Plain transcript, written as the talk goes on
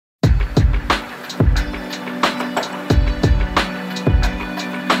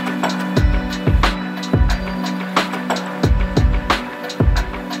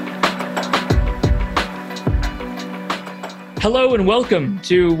Hello and welcome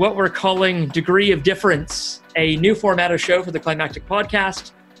to what we're calling Degree of Difference, a new format of show for the Climactic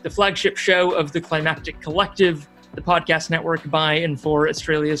Podcast, the flagship show of the Climactic Collective, the podcast network by and for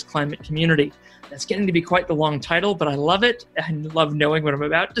Australia's climate community. That's getting to be quite the long title, but I love it. I love knowing what I'm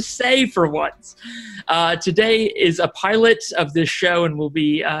about to say for once. Today is a pilot of this show and will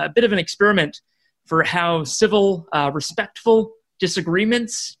be a bit of an experiment for how civil, respectful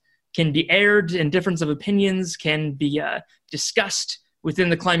disagreements can be aired and difference of opinions can be discussed within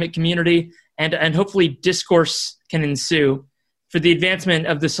the climate community, and hopefully discourse can ensue for the advancement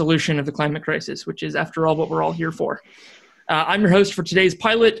of the solution of the climate crisis, which is, after all, what we're all here for. I'm your host for today's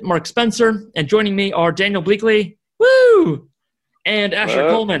pilot, Mark Spencer, and joining me are Daniel Bleakley, woo, and Asher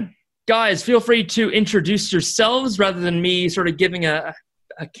Coleman. Guys, feel free to introduce yourselves rather than me sort of giving a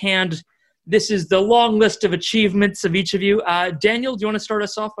canned, this is the long list of achievements of each of you. Daniel, do you want to start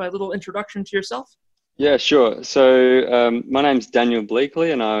us off by a little introduction to yourself? Yeah, sure. So my name's Daniel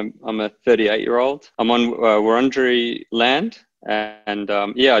Bleakley, and I'm a 38-year-old. I'm on Wurundjeri land, and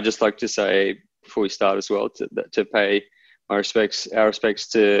I'd just like to say before we start as well to pay our respects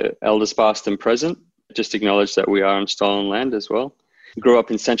to elders past and present. Just acknowledge that we are on stolen land as well. Grew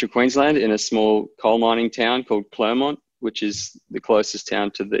up in central Queensland in a small coal mining town called Clermont, which is the closest town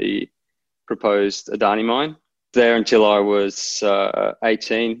to the proposed Adani mine. There until I was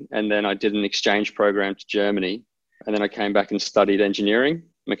 18, and then I did an exchange program to Germany, and then I came back and studied engineering,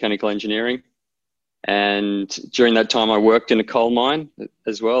 mechanical engineering. And during that time, I worked in a coal mine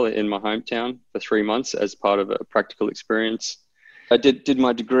as well in my hometown for 3 months as part of a practical experience. I did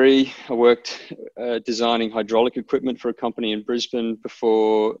my degree. I worked designing hydraulic equipment for a company in Brisbane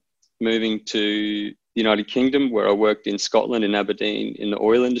before moving to the United Kingdom, where I worked in Scotland, in Aberdeen, in the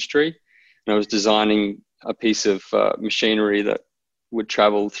oil industry. And I was designing a piece of machinery that would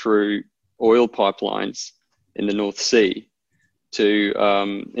travel through oil pipelines in the North Sea to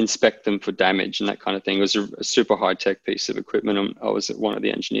inspect them for damage and that kind of thing. It was a super high-tech piece of equipment, and I was one of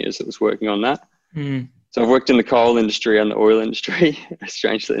the engineers that was working on that. So I've worked in the coal industry and the oil industry,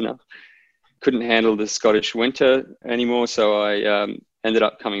 strangely enough. Couldn't handle the Scottish winter anymore, so I ended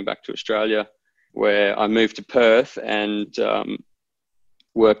up coming back to Australia, where I moved to Perth and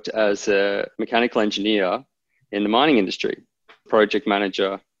worked as a mechanical engineer in the mining industry, project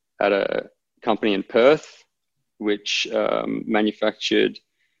manager at a company in Perth, which manufactured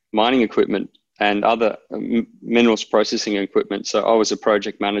mining equipment and other minerals processing equipment. So I was a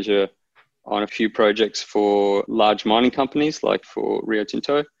project manager on a few projects for large mining companies, like for Rio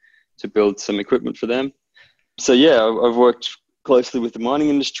Tinto, to build some equipment for them. So yeah, I've worked closely with the mining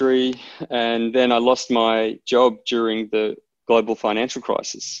industry, and then I lost my job during the global financial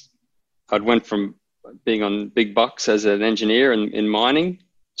crisis. I'd went from being on big bucks as an engineer in mining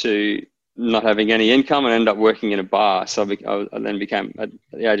to not having any income and ended up working in a bar. So I then became, at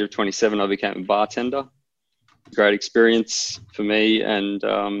the age of 27, I became a bartender. Great experience for me, and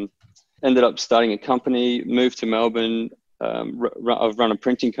ended up starting a company, moved to Melbourne. I've run a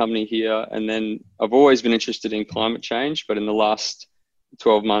printing company here, and then I've always been interested in climate change, but in the last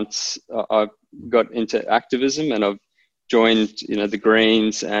 12 months, I've got into activism, and I've joined, the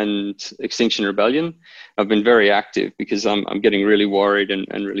Greens and Extinction Rebellion. I've been very active because I'm getting really worried and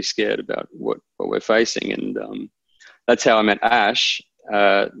really scared about what we're facing. And that's how I met Ash,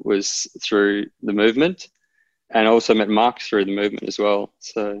 was through the movement, and I also met Mark through the movement as well.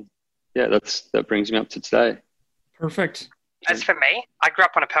 So yeah, that brings me up to today. Perfect. As for me, I grew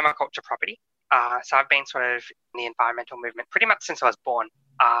up on a permaculture property. So I've been sort of in the environmental movement pretty much since I was born.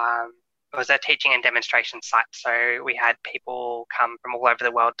 It was a teaching and demonstration site, so we had people come from all over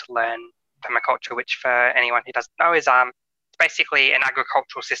the world to learn permaculture, which, for anyone who doesn't know, is basically an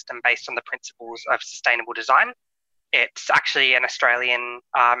agricultural system based on the principles of sustainable design. It's actually an Australian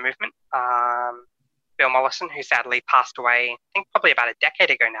movement. Bill Mollison, who sadly passed away, I think probably about a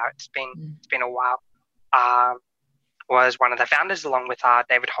decade ago now. It's been a while. Was one of the founders, along with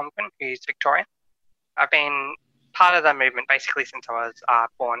David Hongbin, who's Victorian. I've been part of the movement basically since I was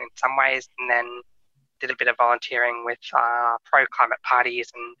born in some ways, and then did a bit of volunteering with pro-climate parties,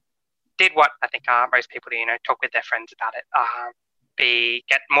 and did what I think most people do, talk with their friends about it,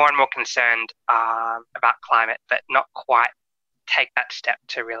 get more and more concerned about climate, but not quite take that step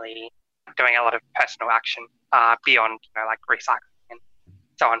to really doing a lot of personal action beyond, like recycling and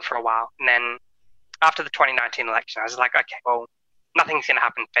so on for a while. And then after the 2019 election, I was like, okay, well, nothing's going to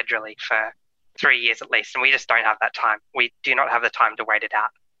happen federally for 3 years at least, and we just don't have that time. We do not have the time to wait it out.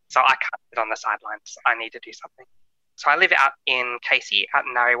 So I can't sit on the sidelines. I need to do something. So I live out in Casey, out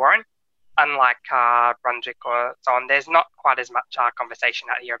in Narre Warren. Unlike Brunswick or so on, there's not quite as much conversation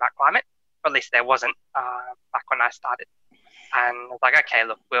out here about climate, or at least there wasn't back when I started. And I was like, okay,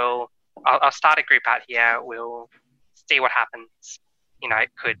 look, I'll start a group out here. We'll see what happens. You know, it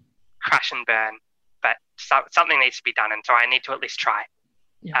could crash and burn, but something needs to be done. And so I need to at least try.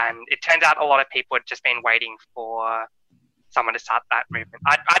 Yeah. And it turns out a lot of people had just been waiting for someone to start that movement.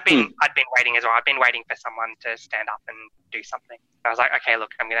 I'd been waiting as well. I've been waiting for someone to stand up and do something. I was like, okay,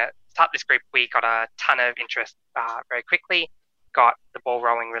 look, I'm going to start this group. We got a ton of interest very quickly, got the ball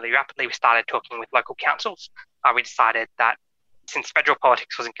rolling really rapidly. We started talking with local councils. We decided that since federal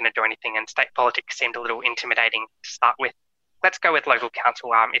politics wasn't going to do anything and state politics seemed a little intimidating to start with, let's go with local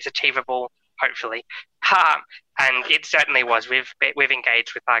council. It's achievable, hopefully. And it certainly was. We've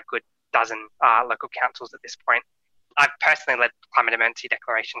engaged with a good dozen local councils at this point. I've personally led climate emergency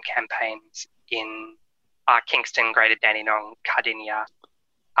declaration campaigns in Kingston, Greater Dandenong, Denier,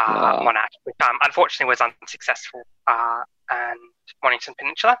 Monash, which unfortunately was unsuccessful, and Mornington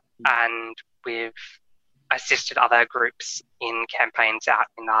Peninsula. And we've assisted other groups in campaigns out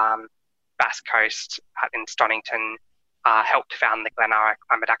in Bass Coast, out in Stonington, helped found the Glenara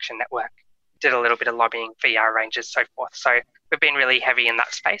Climate Action Network, did a little bit of lobbying for Yarra Rangers, so forth. So we've been really heavy in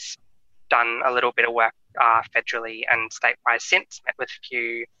that space, done a little bit of work federally and statewide since, met with a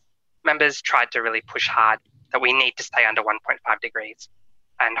few members, tried to really push hard that we need to stay under 1.5 degrees.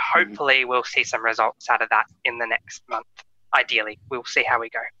 And hopefully we'll see some results out of that in the next month. Ideally, we'll see how we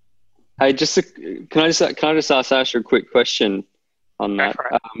go. Hey, can I just ask Asher a quick question on that?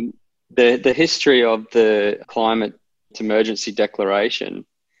 The history of the climate emergency declaration.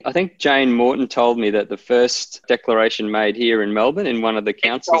 I think Jane Morton told me that the first declaration made here in Melbourne in one of the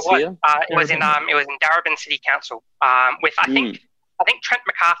councils here. It was in Darebin City Council with I think Trent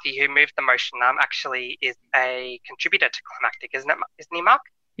McCarthy, who moved the motion, actually is a contributor to Climactic, isn't he, Mark?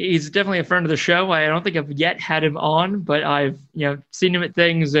 He's definitely a friend of the show. I don't think I've yet had him on, but I've seen him at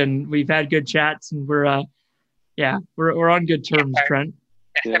things and we've had good chats, and we're on good terms, Trent.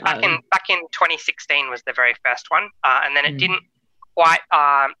 Yeah. Back in 2016 was the very first one, and then it didn't quite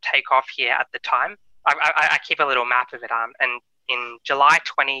take off here at the time. I keep a little map of it, and in July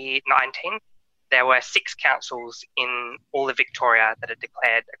 2019, there were 6 councils in all of Victoria that had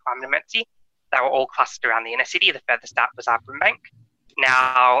declared a climate emergency. They were all clustered around the inner city. The furthest out was Brimbank.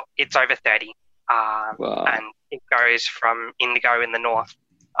 Now it's over 30, and it goes from Indigo in the north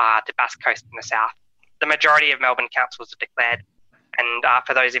to Bass Coast in the south. The majority of Melbourne councils have declared, and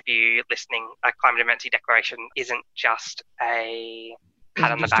for those of you listening, a climate emergency declaration isn't just a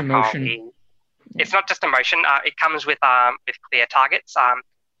pat on the back. It's not just a motion. It comes with clear targets.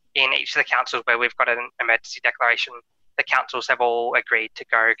 In each of the councils where we've got an emergency declaration, the councils have all agreed to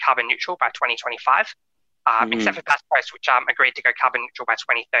go carbon neutral by 2025. Except for Bass Coast, which agreed to go carbon neutral by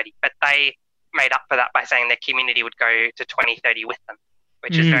 2030. But they made up for that by saying their community would go to 2030 with them,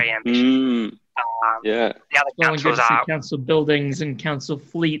 which is very ambitious. The other councils council buildings and council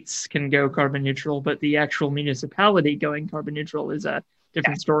fleets can go carbon neutral, but the actual municipality going carbon neutral is a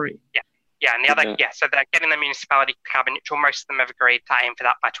different story. And the other, so they're getting the municipality carbon neutral. Most of them have agreed to aim for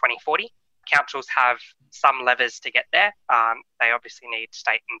that by 2040. Councils have some levers to get there. They obviously need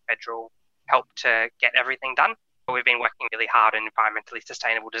state and federal help to get everything done. But we've been working really hard on environmentally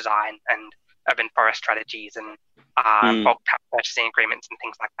sustainable design and urban forest strategies and bulk purchasing agreements and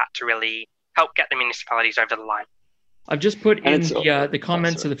things like that to really help get the municipalities over the line. I've just put in the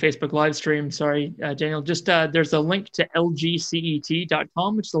comments of the Facebook live stream. Sorry, Daniel. Just there's a link to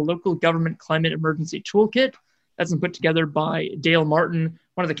lgcet.com, which is the local government climate emergency toolkit. That's been put together by Dale Martin,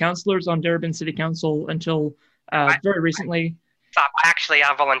 one of the councillors on Darebin City Council until very recently. I actually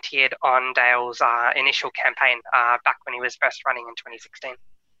volunteered on Dale's initial campaign back when he was first running in 2016.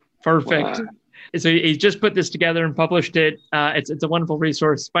 Perfect. Wow. So he's just put this together and published it. It's a wonderful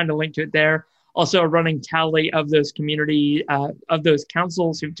resource. Find a link to it there. Also a running tally of those of those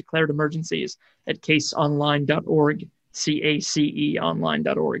councils who've declared emergencies at caceonline.org,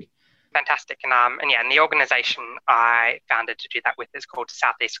 caceonline.org. Fantastic. And the organisation I founded to do that with is called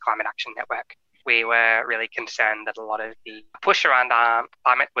Southeast Climate Action Network. We were really concerned that a lot of the push around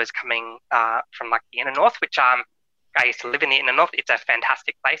climate was coming from like the inner north, which I used to live in the inner north. It's a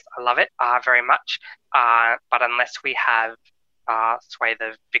fantastic place. I love it very much. But unless we have swathe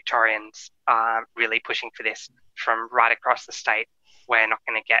of Victorians really pushing for this from right across the state, we're not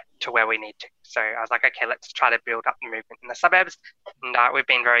going to get to where we need to. So I was like, okay, let's try to build up the movement in the suburbs. And we've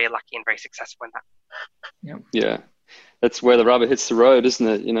been very lucky and very successful in that. Yeah. That's where the rubber hits the road, isn't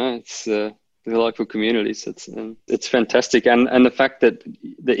it? It's the local communities. It's fantastic. And the fact that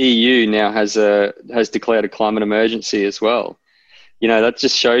the EU now has declared a climate emergency as well. That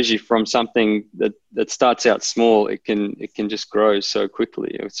just shows you from something that starts out small, it can just grow so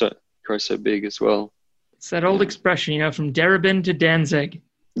quickly. It grows so big as well. It's that old expression, from Darabin to Danzig.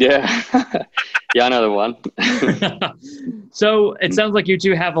 Yeah. Yeah, I know the one. So it sounds like you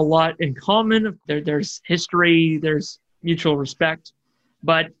two have a lot in common. There's history, there's mutual respect,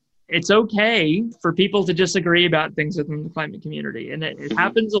 but it's okay for people to disagree about things within the climate community. And it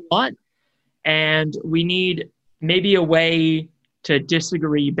happens a lot. And we need maybe a way to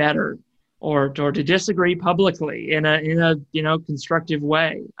disagree better or to disagree publicly in a constructive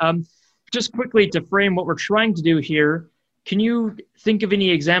way. Just quickly to frame what we're trying to do here, can you think of any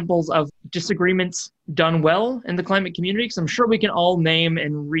examples of disagreements done well in the climate community? Because I'm sure we can all name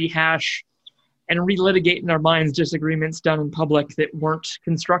and rehash and relitigate in our minds disagreements done in public that weren't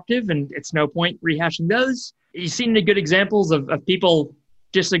constructive, and it's no point rehashing those. You seen any good examples of people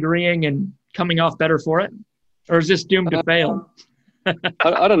disagreeing and coming off better for it? Or is this doomed to fail?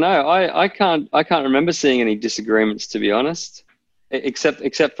 I don't know. I can't remember seeing any disagreements, to be honest,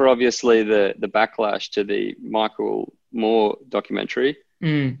 except for obviously the backlash to the Michael Moore documentary.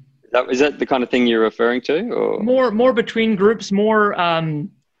 Is that the kind of thing you're referring to, or more between groups, more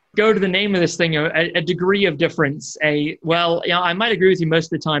go to the name of this thing, a degree of difference. I might agree with you most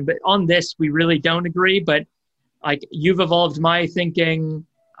of the time, but on this we really don't agree. But like, you've evolved my thinking,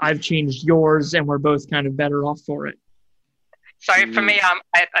 I've changed yours, and we're both kind of better off for it. So for me,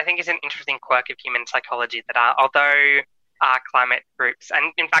 I think it's an interesting quirk of human psychology that although climate groups,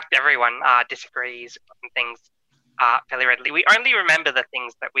 and in fact everyone, disagrees on things fairly readily, we only remember the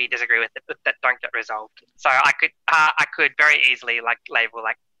things that we disagree with that don't get resolved. So I could very easily label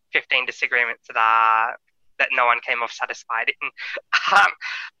 15 disagreements that no one came off satisfied. And,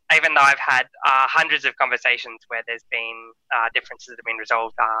 even though I've had hundreds of conversations where there's been differences that have been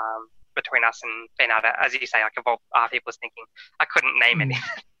resolved between us and been able to, as you say, evolve people's thinking, I couldn't name anything,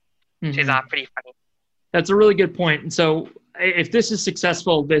 which is pretty funny. That's a really good point. And so if this is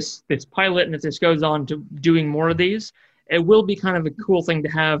successful, this pilot, and if this goes on to doing more of these, it will be kind of a cool thing to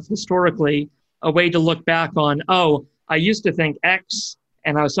have historically, a way to look back on, I used to think X,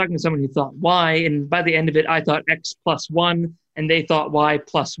 and I was talking to someone who thought Y, and by the end of it, I thought X plus 1, and they thought Y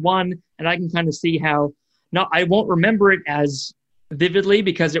plus 1, and I can kind of see how, I won't remember it as vividly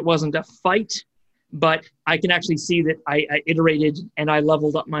because it wasn't a fight, but I can actually see that I iterated and I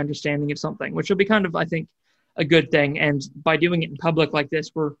leveled up my understanding of something, which will be kind of, I think, a good thing. And by doing it in public like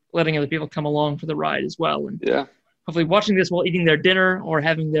this, we're letting other people come along for the ride as well. And hopefully watching this while eating their dinner or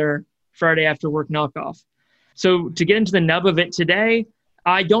having their Friday after work knockoff. So to get into the nub of it today,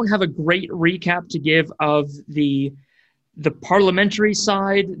 I don't have a great recap to give of the parliamentary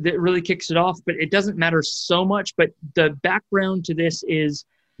side that really kicks it off, but it doesn't matter so much. But the background to this is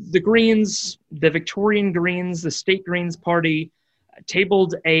the Greens, the Victorian Greens, the State Greens Party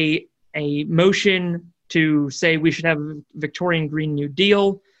tabled a motion to say we should have a Victorian Green New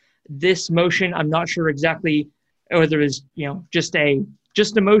Deal. This motion, I'm not sure exactly whether it was, just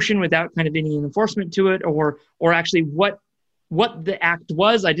a motion without kind of any enforcement to it, or actually what the act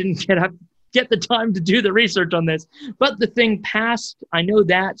was. I didn't get the time to do the research on this, but the thing passed. I know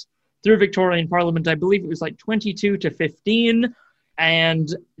that through Victorian Parliament, I believe it was 22-15.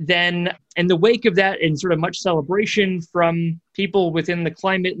 And then in the wake of that, in sort of much celebration from people within the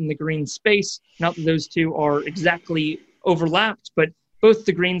climate and the green space, not that those two are exactly overlapped, but both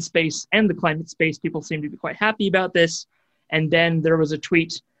the green space and the climate space, people seem to be quite happy about this. And then there was a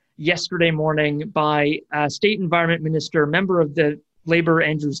tweet yesterday morning by State Environment Minister, member of the Labour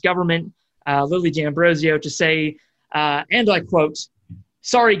Andrews government, Lily D'Ambrosio, to say, and I quote,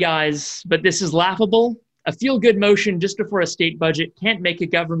 "Sorry guys, but this is laughable. A feel-good motion just before a state budget can't make a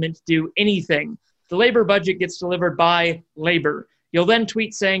government do anything. The Labour budget gets delivered by Labour. You'll then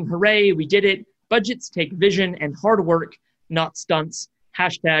tweet saying, hooray, we did it. Budgets take vision and hard work, not stunts.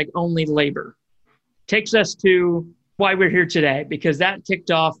 Hashtag only Labour." Takes us to why we're here today, because that kicked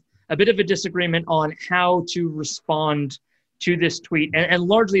off a bit of a disagreement on how to respond to this tweet, and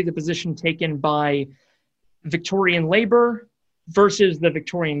largely the position taken by Victorian Labour versus the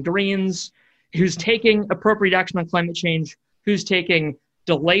Victorian Greens, who's taking appropriate action on climate change, who's taking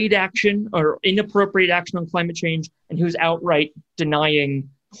delayed action or inappropriate action on climate change, and who's outright denying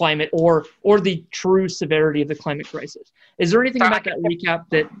climate or the true severity of the climate crisis. Is there anything about that recap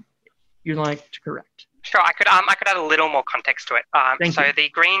that you'd like to correct? Sure, I could add a little more context to it. Essentially,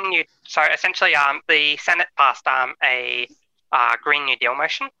 the Senate passed a Green New Deal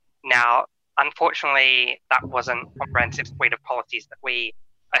motion. Now, unfortunately, that wasn't a comprehensive suite of policies that we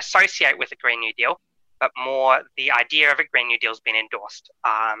associate with a Green New Deal, but more the idea of a Green New Deal has been endorsed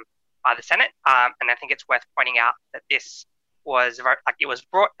by the Senate. And I think it's worth pointing out that this was it was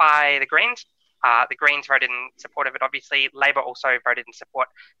brought by the Greens, The Greens voted in support of it, obviously. Labor also voted in support.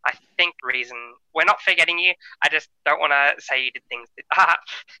 I think reason, we're not forgetting you. I just don't want to say you did things that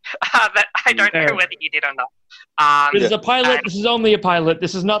I don't know whether you did or not. This is a pilot. This is only a pilot.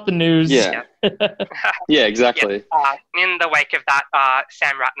 This is not the news. Yeah. Yeah, exactly. In the wake of that,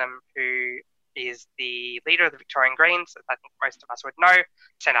 Sam Ratnam, who is the leader of the Victorian Greens, as I think most of us would know,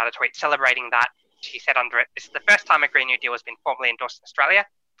 sent out a tweet celebrating that. She said under it, "This is the first time a Green New Deal has been formally endorsed in Australia.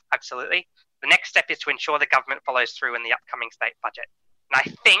 Absolutely. The next step is to ensure the government follows through in the upcoming state budget." And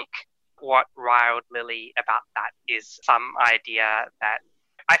I think what riled Lily about that is some idea that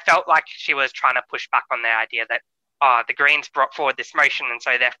I felt like she was trying to push back on the idea that the Greens brought forward this motion, and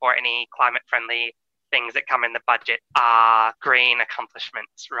so therefore any climate-friendly things that come in the budget are green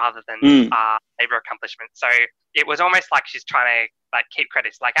accomplishments rather than Labour accomplishments. So it was almost like she's trying to keep credit.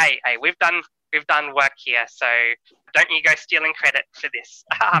 It's like, hey, we've done work here, so don't you go stealing credit for this.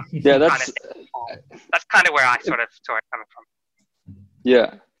 Yeah, that's kind of where I sort of saw it coming from.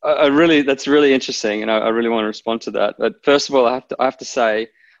 Yeah, that's really interesting, and I really want to respond to that. But first of all, I have to say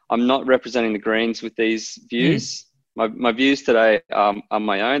I'm not representing the Greens with these views. My views today are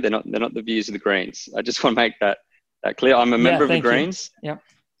my own. They're not the views of the Greens. I just want to make that clear. I'm a member of the Greens. Yeah.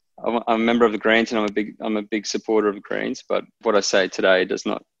 I'm a member of the Greens, and I'm a big supporter of the Greens. But what I say today does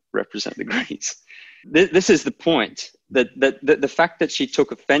not represent the Greens. This is the point, that the fact that she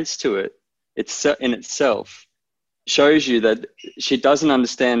took offence to it, in itself shows you that she doesn't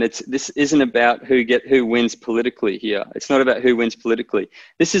understand. This isn't about who wins politically here. It's not about who wins politically.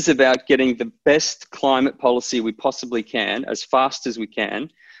 This is about getting the best climate policy we possibly can as fast as we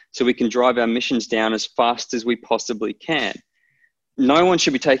can, so we can drive our emissions down as fast as we possibly can. No one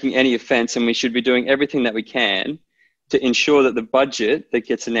should be taking any offence, and we should be doing everything that we can to ensure that the budget that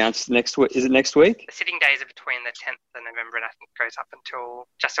gets announced next week, is it next week? The sitting days are between the 10th of November and I think goes up until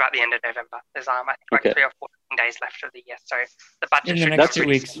just about the end of November. There's I think 3 or 4 days left of the year. So the budget should next 2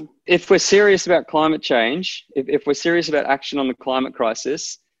 weeks. If we're serious about climate change, if we're serious about action on the climate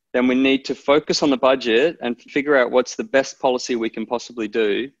crisis, then we need to focus on the budget and figure out what's the best policy we can possibly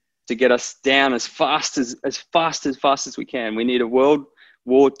do to get us down as fast as we can. We need a World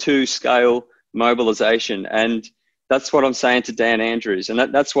War II scale mobilization, and that's what I'm saying to Dan Andrews. And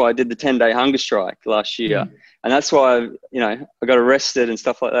that's why I did the 10-day hunger strike last year. And that's why, I got arrested and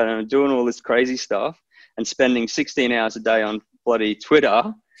stuff like that. And I'm doing all this crazy stuff and spending 16 hours a day on bloody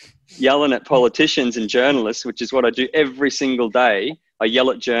Twitter, yelling at politicians and journalists, which is what I do every single day. I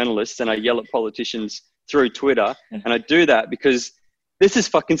yell at journalists and I yell at politicians through Twitter. And I do that because this is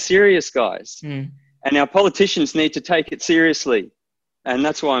fucking serious, guys. And our politicians need to take it seriously. And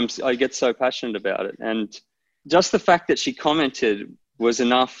that's why I get so passionate about it. And just the fact that she commented was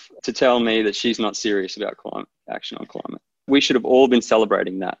enough to tell me that she's not serious about action on climate. We should have all been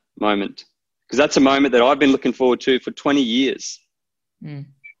celebrating that moment, because that's a moment that I've been looking forward to for 20 years, and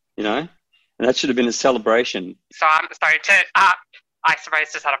that should have been a celebration. So I'm sorry I suppose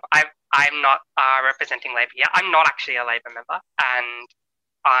to start off, I'm not representing Labor here. I'm not actually a Labor member, and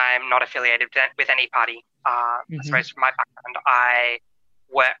I'm not affiliated with any party. I suppose from my background, I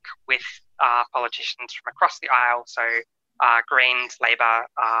work with politicians from across the aisle, so Greens, Labor,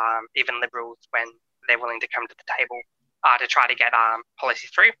 even Liberals, when they're willing to come to the table to try to get policy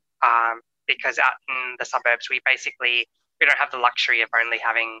through. Because out in the suburbs, we don't have the luxury of only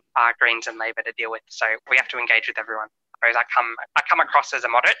having Greens and Labor to deal with, so we have to engage with everyone. I come across as a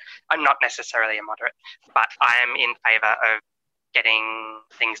moderate. I'm not necessarily a moderate, but I am in favour of getting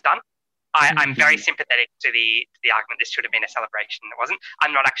things done. I'm very sympathetic to the argument this should have been a celebration. It wasn't.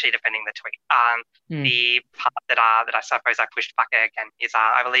 I'm not actually defending the tweet. The part that I suppose I pushed back again is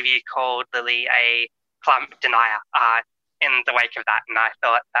I believe you called Lily a climate denier in the wake of that, and I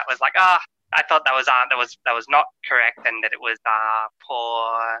thought that was I thought that was not correct, and that it was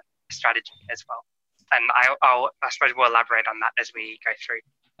poor strategy as well. And I suppose we'll elaborate on that as we go through.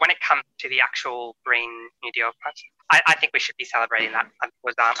 When it comes to the actual Green New Deal, I think we should be celebrating that. It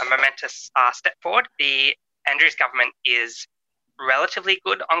was a momentous step forward. The Andrews government is relatively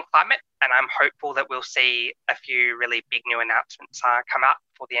good on climate, and I'm hopeful that we'll see a few really big new announcements come out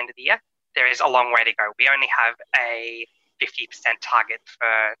before the end of the year. There is a long way to go. We only have a 50% target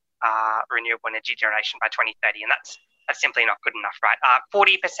for renewable energy generation by 2030, and that's simply not good enough, right?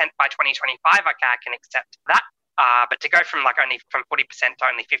 40% by 2025, okay, I can accept that. But to go from only from 40% to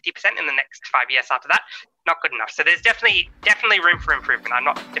only 50% in the next 5 years after that, not good enough. So there's definitely room for improvement. I'm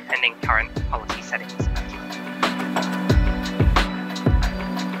not defending current policy settings.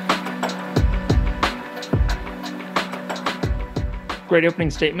 Great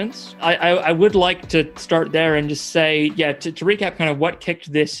opening statements. I would like to start there and just say, to recap kind of what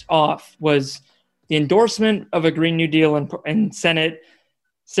kicked this off was the endorsement of a Green New Deal in Senate,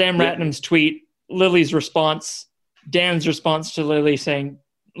 Sam Ratnam's tweet, Lily's response, Dan's response to Lily saying,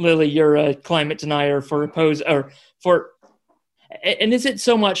 Lily, you're a climate denier and is it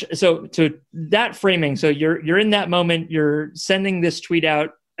so much, so to that framing, so you're in that moment, you're sending this tweet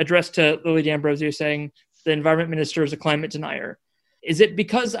out addressed to Lily D'Ambrosio saying the environment minister is a climate denier. Is it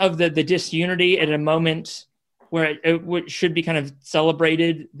because of the disunity at a moment where it should be kind of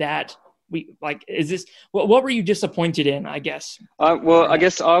celebrated that what were you disappointed in, I guess? I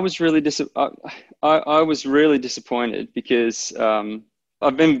guess I was really I was really disappointed because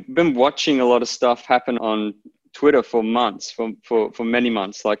I've been watching a lot of stuff happen on Twitter for months, for many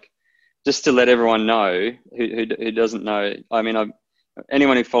months. Like, just to let everyone know who doesn't know. I mean,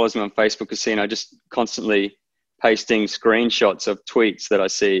 anyone who follows me on Facebook has seen I just constantly pasting screenshots of tweets that I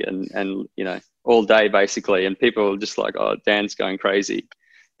see, and all day basically, and people are just like, oh, Dan's going crazy.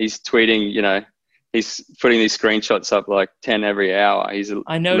 He's tweeting, he's putting these screenshots up like 10 every hour. He's a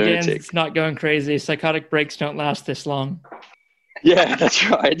I know lunatic. Dan's not going crazy. Psychotic breaks don't last this long. Yeah, that's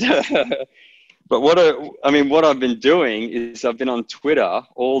right. But what I've been doing is I've been on Twitter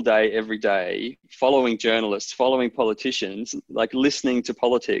all day, every day, following journalists, following politicians, like listening to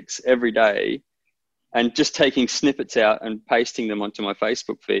politics every day, and just taking snippets out and pasting them onto my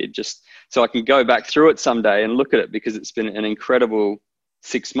Facebook feed, just so I can go back through it someday and look at it, because it's been an incredible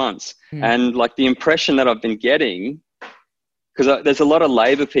 6 months. And like the impression that I've been getting, because there's a lot of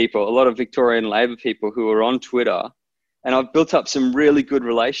Labor people, a lot of Victorian Labor people who are on Twitter, and I've built up some really good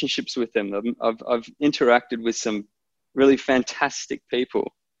relationships with them. I've interacted with some really fantastic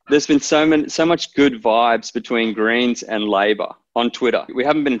people. There's been so much good vibes between Greens and Labor on Twitter. We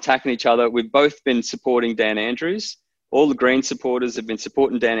haven't been attacking each other. We've both been supporting Dan Andrews. All the Green supporters have been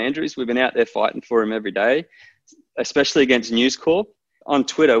supporting Dan Andrews. We've been out there fighting for him every day, especially against News Corp. On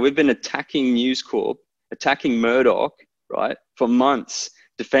Twitter, we've been attacking News Corp, attacking Murdoch, right, for months,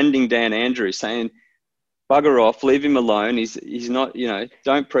 defending Dan Andrews, saying, bugger off, leave him alone. He's not,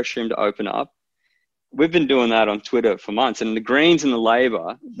 don't pressure him to open up. We've been doing that on Twitter for months, and the Greens and the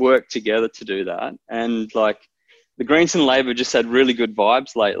Labor work together to do that. And like the Greens and Labor just had really good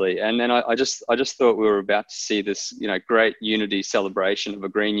vibes lately. And then I just thought we were about to see this, great unity celebration of a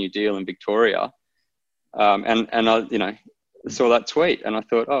Green New Deal in Victoria. And I, saw that tweet and I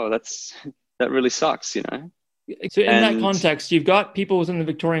thought, oh, that really sucks, So in that context, you've got people within the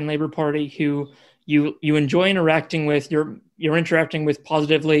Victorian Labor Party who you enjoy interacting with, you're interacting with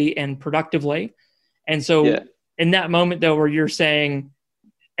positively and productively. And so in that moment, though, where you're saying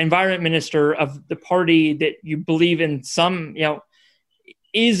environment minister of the party that you believe in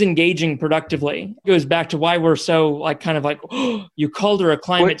is engaging productively, it goes back to why we're so you called her a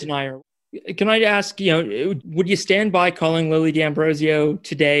climate denier. Can I ask, would you stand by calling Lily D'Ambrosio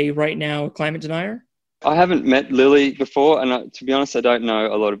today, right now, a climate denier? I haven't met Lily before, and to be honest, I don't know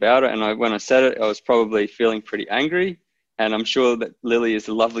a lot about her. And when I said it, I was probably feeling pretty angry. And I'm sure that Lily is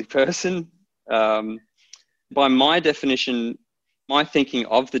a lovely person. By my definition, my thinking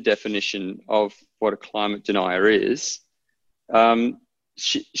of the definition of what a climate denier is,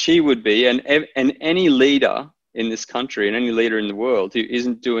 she would be, and any leader in this country and any leader in the world who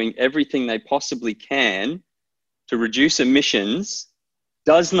isn't doing everything they possibly can to reduce emissions,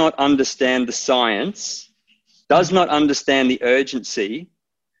 does not understand the science, does not understand the urgency,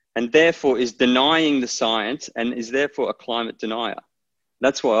 and therefore is denying the science and is therefore a climate denier.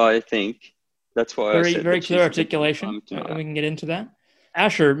 That's why I think, that's why I said very clear articulation. We can get into that.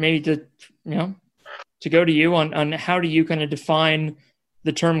 Asher, maybe to go to you on how do you kind of define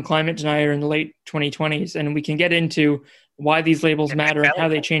the term climate denier in the late 2020s, and we can get into why these labels matter and how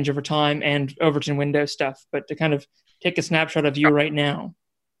they change over time and Overton window stuff, but to kind of take a snapshot of you right now.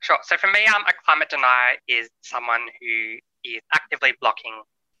 Sure. So for me, a climate denier is someone who is actively blocking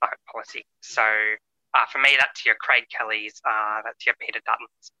climate policy. So for me, that's your Craig Kellys, that's your Peter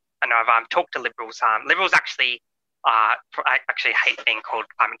Duttons. I know I've talked to Liberals. Liberals actually hate being called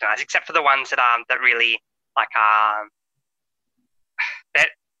climate deniers, except for the ones that really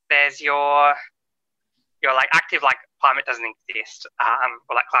there's your active climate doesn't exist,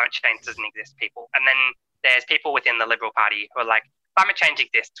 or climate change doesn't exist people, and then there's people within the Liberal Party who are like, climate change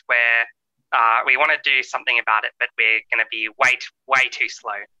exists, where we want to do something about it, but we're going to be way too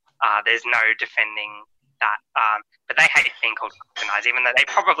slow. There's no defending that, but they hate being called climate deniers, even though they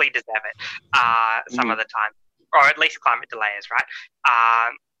probably deserve it some of the time, or at least climate delayers, right?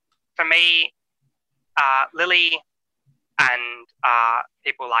 For me, Lily and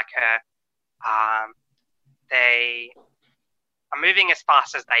people like her, they are moving as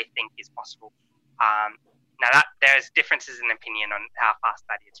fast as they think is possible. Now that there's differences in opinion on how fast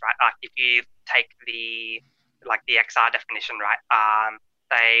that is, right? Like if you take the XR definition, right?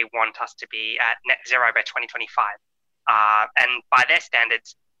 They want us to be at net zero by 2025, and by their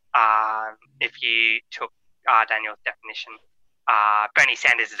standards, if you took Daniel's definition, Bernie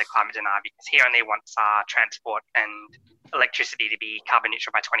Sanders is a climate denier because he only wants transport and electricity to be carbon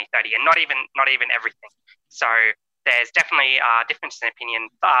neutral by 2030, and not even everything. So there's definitely a difference in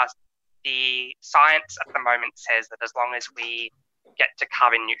opinion. The science at the moment says that as long as we get to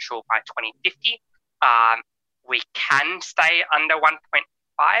carbon neutral by 2050, we can stay under 1.5.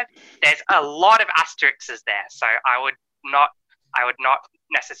 There's a lot of asterisks there, so I would not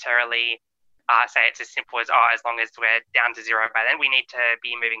necessarily say it's as simple as as long as we're down to zero by then. We need to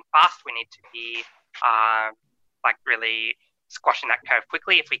be moving fast. We need to be really squashing that curve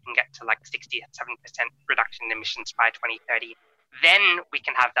quickly. If we can get to 67% reduction in emissions by 2030, then we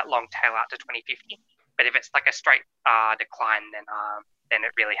can have that long tail out to 2050. But if it's a straight decline, then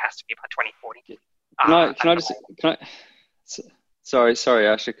it really has to be by 2040. Sorry,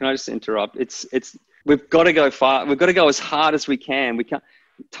 Asher. Can I just interrupt? We've got to go far. We've got to go as hard as we can. We can't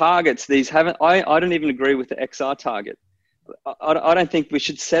targets. I don't even agree with the XR target. I don't think we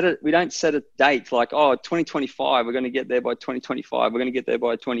should set it. We don't set a date 2025. We're going to get there by 2025. We're going to get there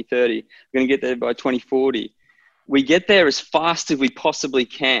by 2030. We're going to get there by 2040. We get there as fast as we possibly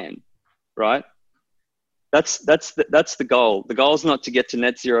can, right? That's the goal. The goal is not to get to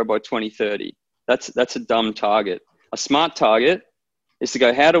net zero by 2030. That's a dumb target. A smart target is to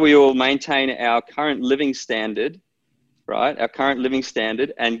go, how do we all maintain our current living standard, right? Our current living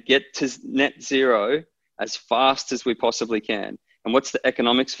standard, and get to net zero as fast as we possibly can. And what's the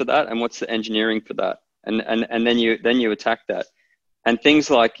economics for that? And what's the engineering for that? And then you attack that. And things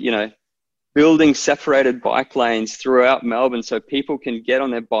like, building separated bike lanes throughout Melbourne so people can get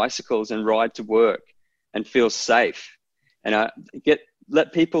on their bicycles and ride to work and feel safe. And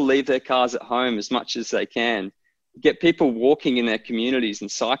let people leave their cars at home as much as they can. Get people walking in their communities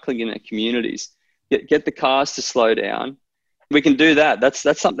and cycling in their communities. Get the cars to slow down. We can do that.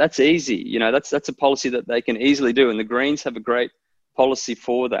 That's easy. That's a policy that they can easily do. And the Greens have a great policy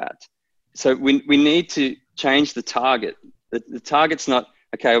for that. So we need to change the target. The target's not,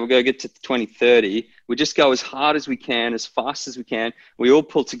 okay, we're going to get to 2030. We just go as hard as we can, as fast as we can. We all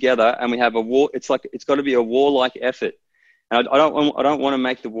pull together and we have a war. It's got to be a warlike effort. And I don't want to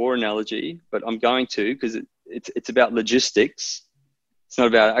make the war analogy, but I'm going to, because it's about logistics. It's not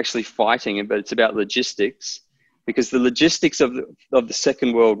about actually fighting, but it's about logistics. Because the logistics of the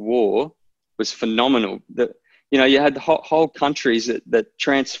Second World War was phenomenal. You had whole countries that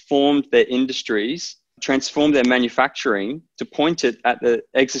transformed their industries, transformed their manufacturing to point it at the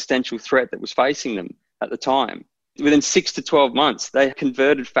existential threat that was facing them at the time. Within 6 to 12 months, they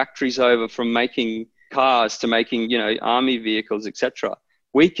converted factories over from making cars to making, army vehicles, etc.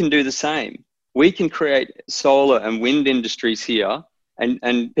 We can do the same. We can create solar and wind industries here.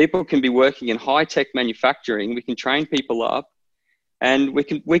 And people can be working in high-tech manufacturing. We can train people up, and we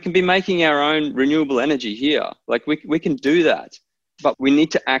can be making our own renewable energy here. We can do that, but we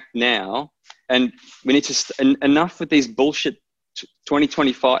need to act now, and we need to enough with these bullshit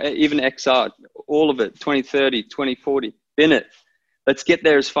 2025, even XR, all of it, 2030, 2040, bin it. Let's get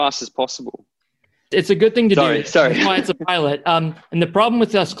there as fast as possible. It's a good thing to do. Sorry. That's why it's a pilot. And the problem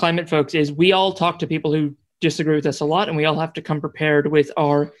with us climate folks is we all talk to people who disagree with us a lot, and we all have to come prepared with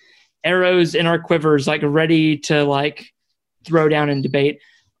our arrows in our quivers, ready to throw down and debate.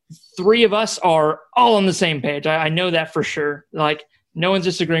 3 of us are all on the same page. I know that for sure. No one's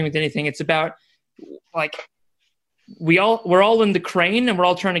disagreeing with anything. It's about we're all in the crane, and we're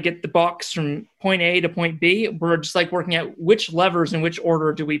all trying to get the box from point A to point B. We're just working out which levers in which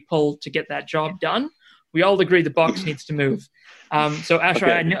order do we pull to get that job done. We all agree the box needs to move. So Asher,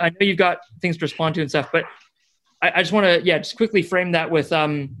 okay. I know you've got things to respond to and stuff, but I just want to, just quickly frame that with,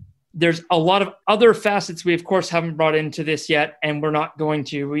 there's a lot of other facets we, of course, haven't brought into this yet, and we're not going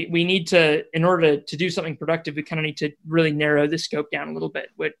to. We need to, in order to do something productive, we kind of need to really narrow the scope down a little bit.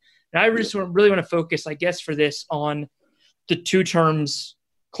 And I just really want to focus, I guess, for this on the 2 terms,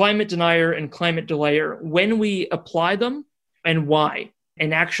 climate denier and climate delayer, when we apply them and why,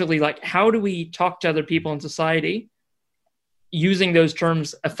 and actually, how do we talk to other people in society using those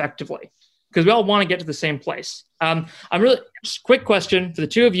terms effectively? Because we all want to get to the same place. Just quick question for the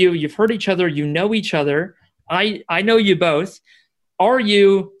 2 of you. You've heard each other. You know each other. I know you both. Are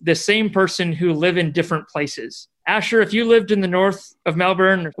you the same person who live in different places? Asher, if you lived in the north of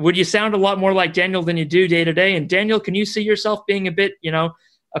Melbourne, would you sound a lot more like Daniel than you do day to day? And Daniel, can you see yourself being a bit,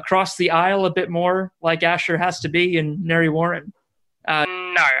 across the aisle a bit more like Asher has to be in Mary Warren?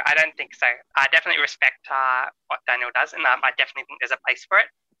 No, I don't think so. I definitely respect what Daniel does, and I definitely think there's a place for it.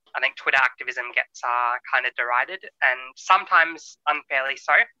 I think Twitter activism gets kind of derided, and sometimes unfairly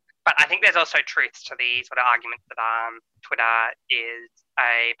so. But I think there's also truths to the sort of argument that Twitter is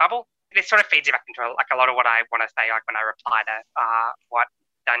a bubble. It sort of feeds you back into like a lot of what I want to say, like when I reply to what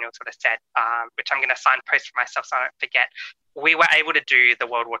Daniel sort of said, which I'm going to signpost for myself so I don't forget. We were able to do the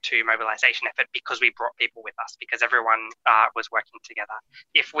World War II mobilization effort because we brought people with us, because everyone was working together.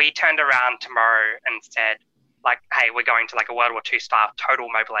 If we turned around tomorrow and said, like, hey, we're going to like a World War II style total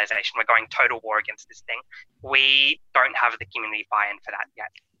mobilization, we're going total war against this thing, we don't have the community buy-in for that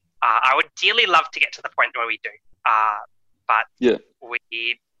yet. I would dearly love to get to the point where we do, but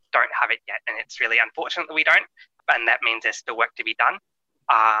we don't have it yet, and it's really unfortunate that we don't, and that means there's still work to be done.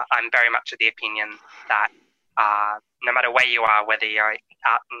 I'm very much of the opinion that no matter where you are, whether you're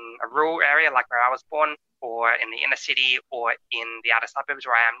out in a rural area like where I was born, or in the inner city, or in the outer suburbs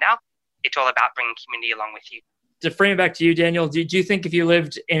where I am now, it's all about bringing community along with you. To frame it back to you, Daniel, do you think if you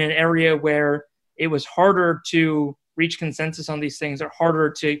lived in an area where it was harder to reach consensus on these things, or harder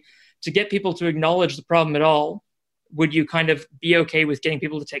to get people to acknowledge the problem at all, would you kind of be okay with getting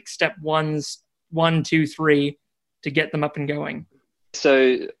people to take step 1, 2, 3 to get them up and going?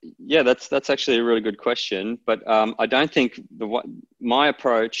 So yeah, that's actually a really good question. But I don't think my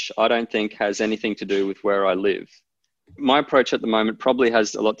approach, I don't think has anything to do with where I live. My approach at the moment probably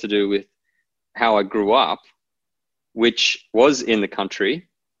has a lot to do with how I grew up, which was in the country,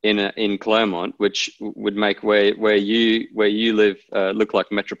 in Claremont, which would make where you live look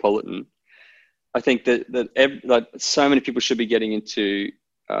like metropolitan. I think that so many people should be getting into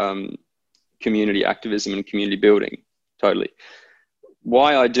community activism and community building. Totally.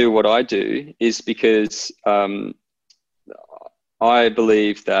 Why I do what I do is because I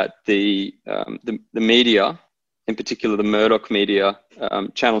believe that the media, in particular the Murdoch media,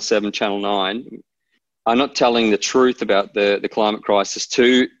 Channel 7, Channel 9, are not telling the truth about the climate crisis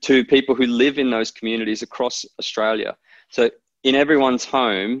to people who live in those communities across Australia. So in everyone's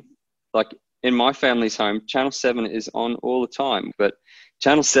home, like in my family's home, Channel 7 is on all the time, but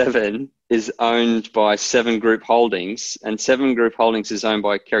Channel 7 is owned by Seven Group Holdings, and Seven Group Holdings is owned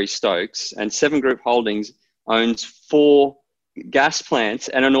by Kerry Stokes, and Seven Group Holdings owns 4 gas plants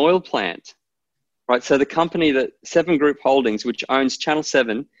and an oil plant, right? So the company that Seven Group Holdings, which owns Channel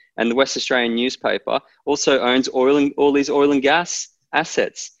 7 and the West Australian newspaper, also owns all these oil and gas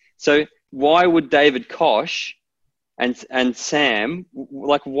assets. So why would David Koch and Sam,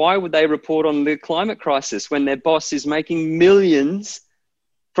 like, why would they report on the climate crisis when their boss is making millions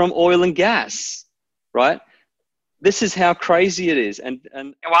from oil and gas, right? This is how crazy it is. And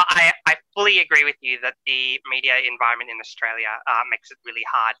well, I fully agree with you that the media environment in Australia makes it really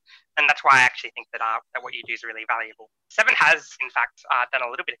hard, and that's why I actually think that what you do is really valuable. Seven has, in fact, done a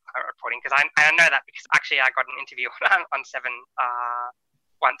little bit of climate reporting, because I know that because actually I got an interview on Seven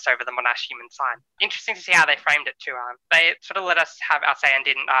once over the Monash Human Sign. Interesting to see how they framed it too. They sort of let us have our say and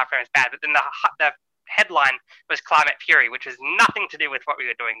didn't frame it as bad, but then the headline was Climate Fury, which was nothing to do with what we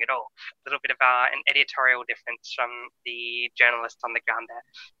were doing at all. A little bit of an editorial difference from the journalists on the ground there.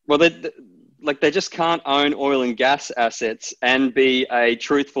 Well, they just can't own oil and gas assets and be a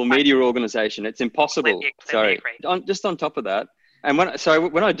truthful media organisation. It's impossible. Completely agree. Just on top of that, and when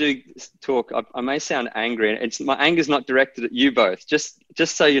I do talk, I may sound angry, and my anger's not directed at you both. Just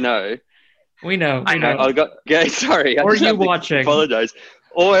so you know. We know. Sorry. Or you watching? Apologize.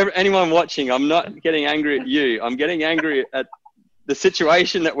 Or anyone watching, I'm not getting angry at you. I'm getting angry at the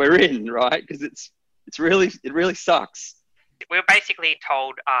situation that we're in, right? Because it really sucks. We were basically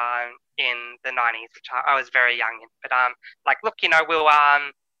told in the 90s, which I was very young in, but look, we'll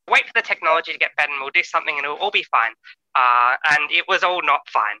wait for the technology to get better and we'll do something and it'll all be fine. And it was all not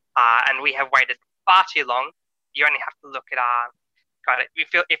fine. And we have waited far too long. You only have to look at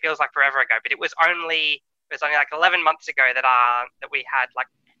it feels like forever ago, but it was only like 11 months ago that we had like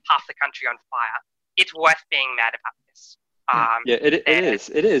half the country on fire. It's worth being mad about this.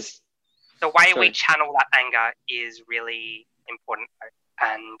 It is. The way we channel that anger is really important,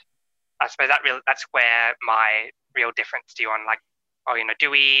 and I suppose that's where my real difference to you on do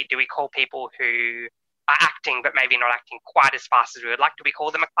we call people who are acting but maybe not acting quite as fast as we would like? Do we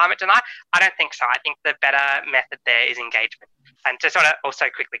call them a climate denier? I don't think so. I think the better method there is engagement. And to sort of also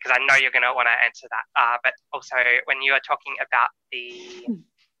quickly, because I know you're going to want to answer that, but also when you are talking about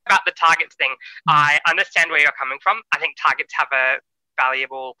the targets thing, I understand where you're coming from. I think targets have a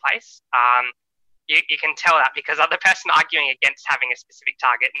valuable place. you can tell that because the person arguing against having a specific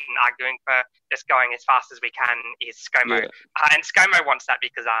target and arguing for just going as fast as we can is ScoMo. And ScoMo wants that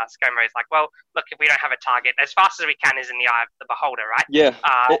because ScoMo is like, well, look, if we don't have a target, as fast as we can is in the eye of the beholder, right? Yeah,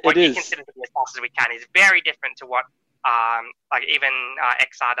 what you consider to be as fast as we can is very different to what like even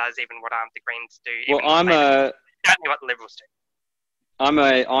XR does, even what the Greens do. Well, certainly what the Liberals do.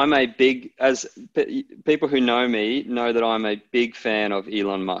 I'm a big, as people who know me know that I'm a big fan of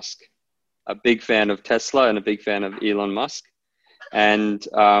Elon Musk, a big fan of Tesla and a big fan of Elon Musk. And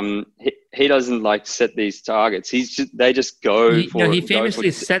he doesn't like set these targets. They just go for it. He famously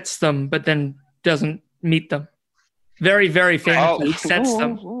sets them, but then doesn't meet them. Very, very famously, he sets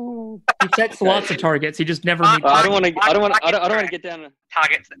them. He sets lots of targets. He just never meets them. I don't want to get down to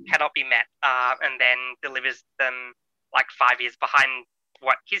targets that cannot be met, and then delivers them like 5 years behind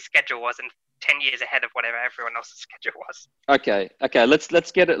what his schedule was and 10 years ahead of whatever everyone else's schedule was. Okay.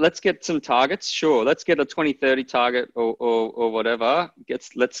 Let's get it. Let's get some targets. Sure. Let's get a 2030 target or whatever.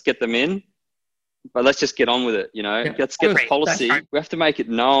 Let's get them in, but let's just get on with it. Let's get the policy. We have to make it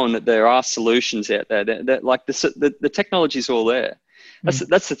known that there are solutions out there. That like the technology's all there.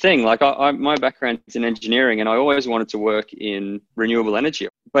 That's the thing. Like my background is in engineering, and I always wanted to work in renewable energy.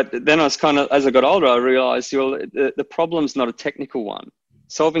 But then I was as I got older, I realized, the problem's not a technical one.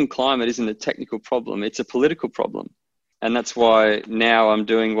 Solving climate isn't a technical problem. It's a political problem. And that's why now I'm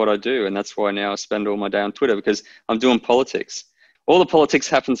doing what I do. And that's why now I spend all my day on Twitter, because I'm doing politics. All the politics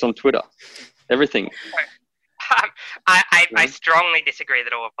happens on Twitter. Everything. I strongly disagree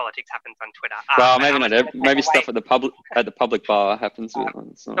that all politics happens on Twitter. Well, maybe not. Maybe stuff at the public bar happens.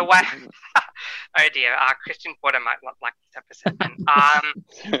 The way, oh dear, Christian Porter might not like this episode.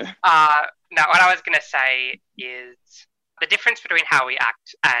 No, what I was going to say is the difference between how we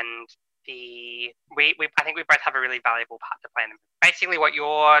act and I think we both have a really valuable part to play in them. Basically, what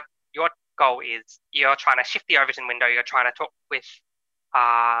your goal is, you're trying to shift the Overton window. You're trying to talk with,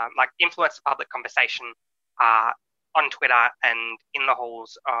 influence the public conversation on Twitter and in the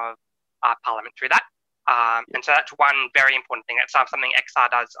halls of Parliament through that. And so that's one very important thing. That's something XR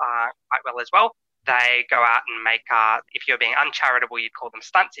does quite well as well. They go out and make, if you're being uncharitable, you'd call them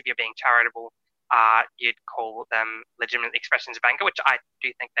stunts. If you're being charitable, you'd call them legitimate expressions of anger, which I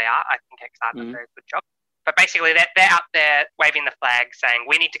do think they are. I think XR does a very good job. But basically, they're out there waving the flag, saying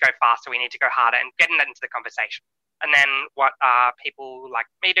we need to go faster, we need to go harder, and getting that into the conversation. And then what people like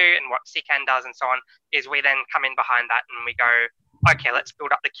me do and what CCAN does and so on is we then come in behind that and we go, okay, let's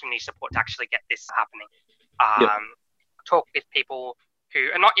build up the community support to actually get this happening. Talk with people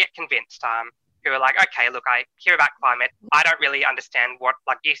who are not yet convinced, who are like, okay, look, I hear about climate. I don't really understand what,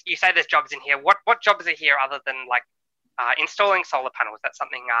 like you say there's jobs in here. What jobs are here other than like installing solar panels? That's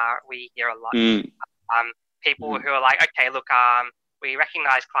something we hear a lot. People who are like, okay, look, we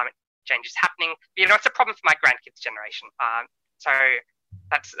recognize climate change is happening. It's a problem for my grandkids' generation. So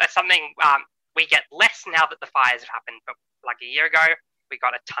that's something we get less now that the fires have happened, but like a year ago, we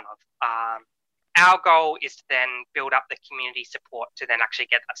got a ton of. Our goal is to then build up the community support to then actually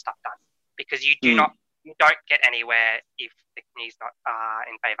get that stuff done, because you don't get anywhere if the community's not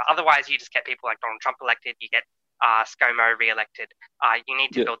in favour. Otherwise, you just get people like Donald Trump elected, you get ScoMo re-elected. You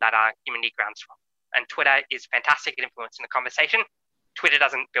need to build that community groundswell. And Twitter is fantastic at influencing the conversation. Twitter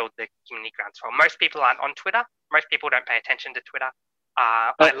doesn't build the community groundswell. Most people aren't on Twitter. Most people don't pay attention to Twitter.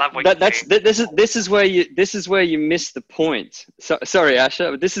 I love what you do. This is where you miss the point. Sorry,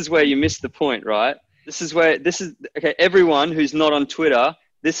 Asha, but this is where you miss the point, right? Okay. Everyone who's not on Twitter,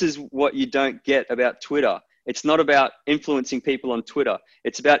 this is what you don't get about Twitter. It's not about influencing people on Twitter.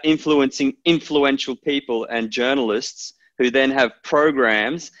 It's about influencing influential people and journalists who then have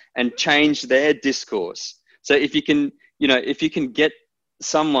programs and change their discourse. So if you can get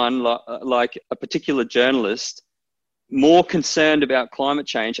someone like a particular journalist more concerned about climate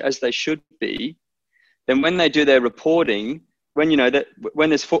change, as they should be, then when they do their reporting, when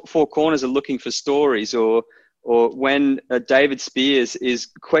there's four corners are looking for stories, or when David Spears is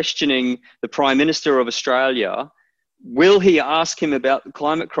questioning the Prime Minister of Australia, will he ask him about the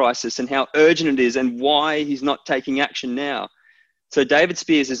climate crisis and how urgent it is and why he's not taking action now? So David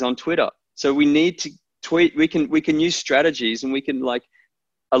Spears is on Twitter. So we need to tweet. We can use strategies, and we can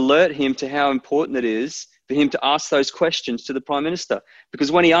alert him to how important it is for him to ask those questions to the Prime Minister.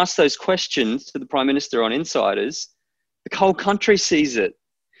 Because when he asks those questions to the Prime Minister on Insiders, the whole country sees it.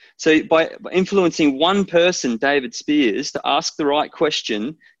 So by influencing one person, David Spears, to ask the right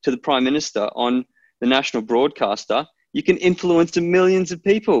question to the Prime Minister on the national broadcaster, you can influence millions of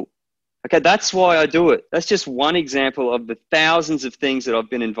people. Okay, that's why I do it. That's just one example of the thousands of things that I've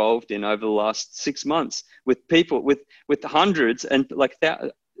been involved in over the last 6 months with people, with hundreds and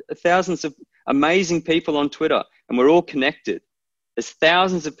thousands of amazing people on Twitter, and we're all connected. There's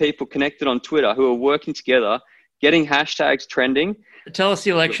thousands of people connected on Twitter who are working together, getting hashtags trending. Tell us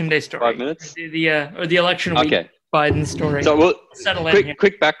the election day story. 5 minutes. Or the election week Biden story. So, well, settle in here.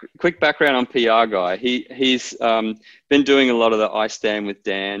 quick background on PR guy. He's been doing a lot of the I Stand with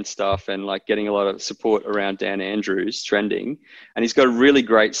Dan stuff and like getting a lot of support around Dan Andrews trending. And he's got a really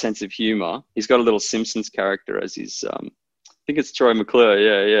great sense of humor. He's got a little Simpsons character as his, I think it's Troy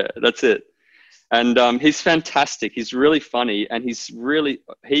McClure. Yeah, that's it. And he's fantastic. He's really funny, and he's really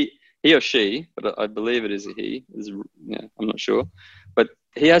he or she, but I believe it is a he. I'm not sure, but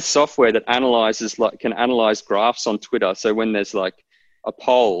he has software that can analyze graphs on Twitter. So when there's like a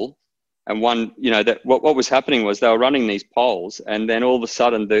poll, and one, that what was happening was they were running these polls, and then all of a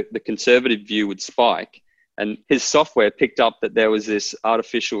sudden the conservative view would spike, and his software picked up that there was this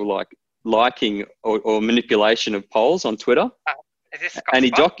artificial liking or manipulation of polls on Twitter. Is this and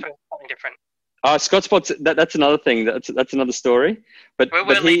he something different? Scott Spots, that's another thing. That's another story. But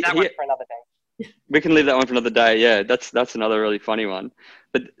we'll leave that one for another day. We can leave that one for another day. Yeah, that's another really funny one.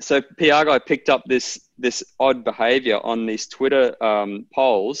 But so PR guy picked up this odd behavior on these Twitter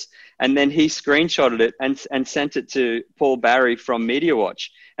polls, and then he screenshotted it and sent it to Paul Barry from MediaWatch,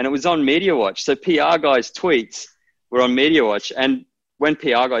 and it was on MediaWatch. So PR guy's tweets were on MediaWatch, and when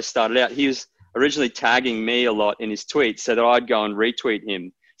PR guy started out, he was originally tagging me a lot in his tweets so that I'd go and retweet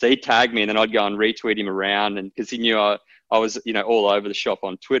him. So he'd tag me, and then I'd go and retweet him around, and because he knew I was, all over the shop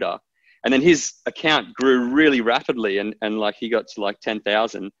on Twitter. And then his account grew really rapidly, and like he got to like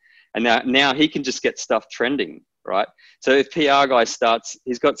 10,000, and now he can just get stuff trending, right? So if PR guy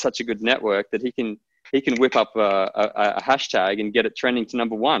he's got such a good network that he can whip up a hashtag and get it trending to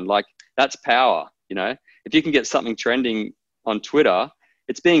number one. Like, that's power, If you can get something trending on Twitter,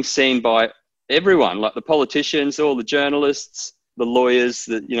 it's being seen by everyone, like the politicians, all the journalists, the lawyers,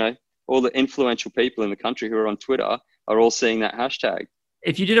 all the influential people in the country who are on Twitter are all seeing that hashtag.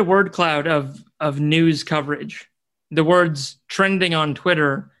 If you did a word cloud of news coverage, the words trending on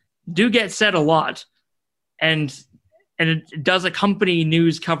Twitter do get said a lot, and it does accompany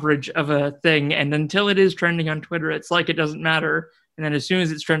news coverage of a thing. And until it is trending on Twitter, it's like it doesn't matter. And then as soon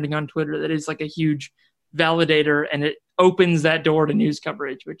as it's trending on Twitter, that is like a huge validator, and it opens that door to news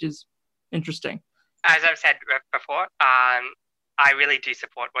coverage, which is interesting. As I've said before, I really do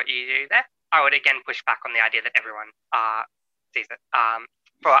support what you do there. I would again push back on the idea that everyone sees it.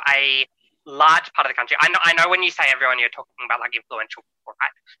 For a large part of the country, I know when you say everyone, you're talking about like influential people,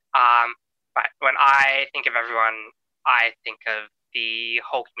 right? But when I think of everyone, I think of the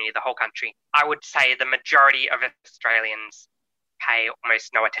whole community, the whole country. I would say the majority of Australians pay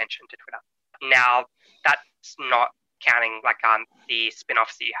almost no attention to Twitter. Now, that's not counting like the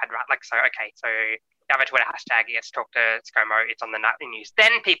spin-offs that you had, right? Like, so you have a Twitter hashtag, you get to talk to ScoMo, it's on the nightly news.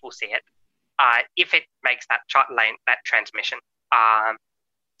 Then people see it. If it makes that transmission,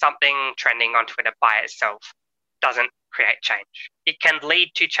 something trending on Twitter by itself doesn't create change. It can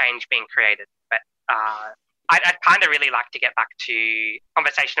lead to change being created, but I'd kind of really like to get back to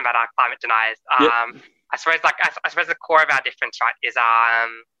conversation about our climate deniers. I suppose the core of our difference, right, is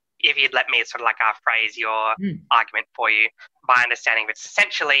if you'd let me sort of like phrase your argument for you, my understanding of it's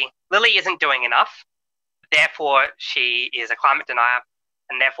essentially Lily isn't doing enough, therefore she is a climate denier,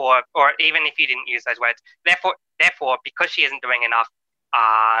 and therefore, or even if you didn't use those words, therefore because she isn't doing enough,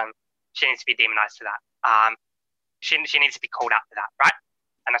 she needs to be demonized for that. She needs to be called out for that, right?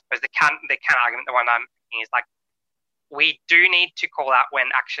 And I suppose the counter argument, the one I'm making, is like, we do need to call out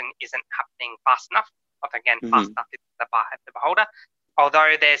when action isn't happening fast enough. Again, fast enough is the beholder.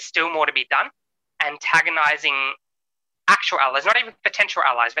 Although there's still more to be done, antagonizing actual allies, not even potential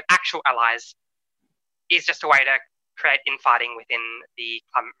allies, but actual allies, is just a way to create infighting within the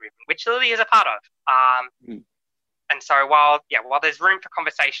climate movement, which Lily is a part of. And so while there's room for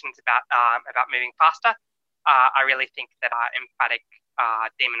conversations about moving faster, I really think that emphatic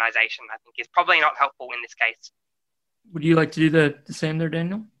demonization, I think, is probably not helpful in this case. Would you like to do the same there,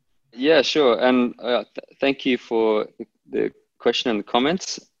 Daniel? Yeah, sure. And thank you for the question and the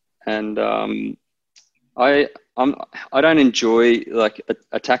comments. And I don't enjoy like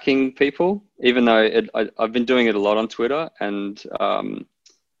attacking people, even though I've been doing it a lot on Twitter, and I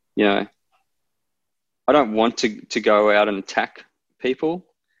don't want to go out and attack people,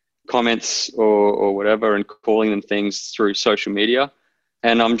 comments or whatever, and calling them things through social media.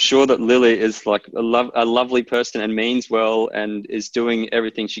 And I'm sure that Lily is like a lovely person and means well and is doing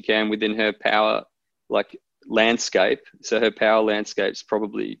everything she can within her power landscape. So her power landscape is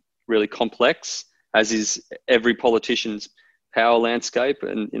probably really complex, as is every politician's power landscape,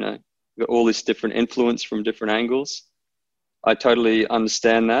 and got all this different influence from different angles. I totally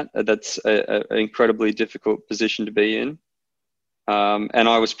understand that. That's an incredibly difficult position to be in. And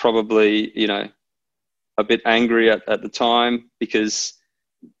I was probably, a bit angry at the time because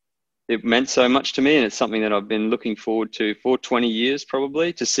it meant so much to me. And it's something that I've been looking forward to for 20 years,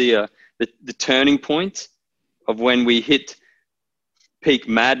 probably, to see the turning point of when we hit peak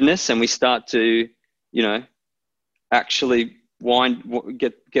madness and we start to, actually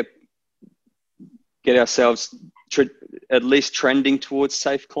get ourselves at least trending towards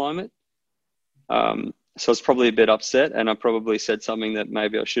safe climate. So I was probably a bit upset, and I probably said something that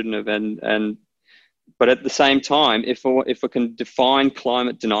maybe I shouldn't have. But at the same time, if I can define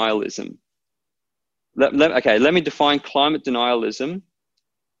climate denialism, let me define climate denialism,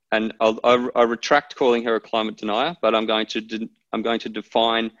 and I retract calling her a climate denier, but I'm going to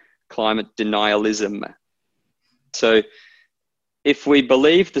define climate denialism. So, if we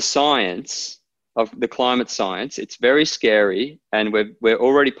believe the science of the climate science, it's very scary, and we're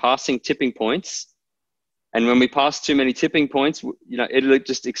already passing tipping points. And when we pass too many tipping points, it'll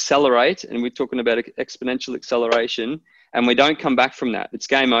just accelerate, and we're talking about exponential acceleration, and we don't come back from that. It's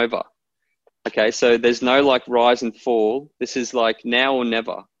game over. Okay, so there's no like rise and fall. This is like now or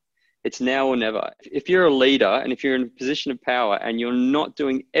never. It's now or never. If you're a leader and if you're in a position of power and you're not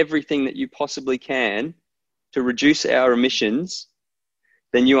doing everything that you possibly can to reduce our emissions,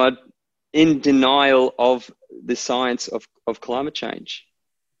 then you are in denial of the science of climate change.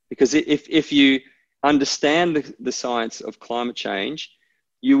 Because if you understand the science of climate change,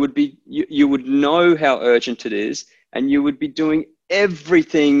 you would know how urgent it is, and you would be doing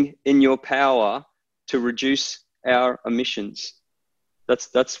everything in your power to reduce our emissions.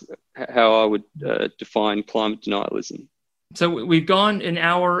 That's how I would define climate denialism. So we've gone an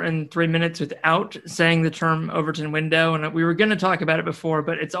hour and 3 minutes without saying the term Overton window, and we were going to talk about it before,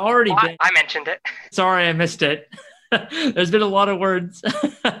 but it's already been... I mentioned it. Sorry, I missed it. There's been a lot of words.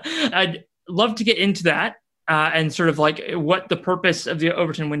 I'd love to get into that and sort of like what the purpose of the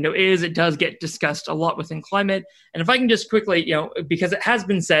Overton window is. It does get discussed a lot within climate. And if I can just quickly, because it has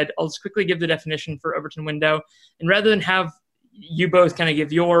been said, I'll just quickly give the definition for Overton window. And rather than have you both kind of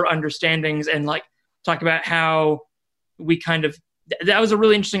give your understandings and like talk about how we kind of, that was a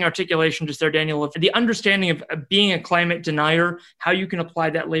really interesting articulation just there, Daniel, of the understanding of being a climate denier, how you can apply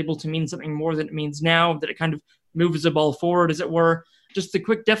that label to mean something more than it means now, that it kind of moves the ball forward, as it were. Just the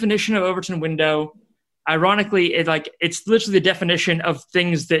quick definition of Overton window. Ironically, it's literally the definition of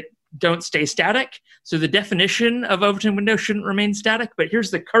things that don't stay static. So the definition of Overton window shouldn't remain static, but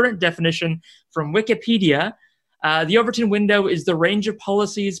here's the current definition from Wikipedia. The Overton window is the range of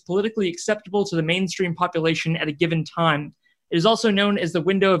policies politically acceptable to the mainstream population at a given time. It is also known as the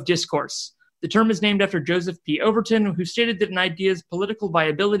window of discourse. The term is named after Joseph P. Overton, who stated that an idea's political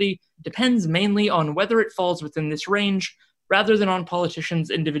viability depends mainly on whether it falls within this range, rather than on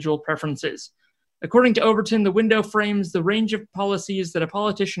politicians' individual preferences. According to Overton, the window frames the range of policies that a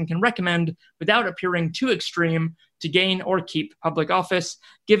politician can recommend without appearing too extreme to gain or keep public office,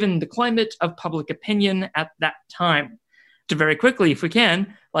 given the climate of public opinion at that time. To very quickly, if we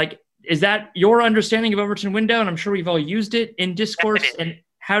can, is that your understanding of Overton window? And I'm sure we've all used it in discourse. Yes, and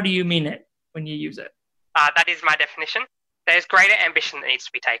how do you mean it when you use it? That is my definition. There's greater ambition that needs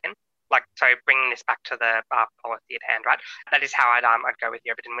to be taken. So bringing this back to the policy at hand, right? That is how I'd go with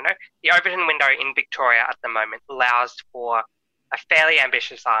the Overton window. The Overton window in Victoria at the moment allows for a fairly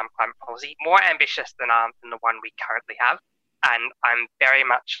ambitious climate policy, more ambitious than the one we currently have. And I'm very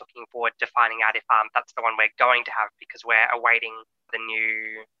much looking forward to finding out if that's the one we're going to have, because we're awaiting the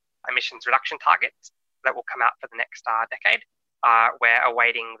new emissions reduction targets that will come out for the next decade. We're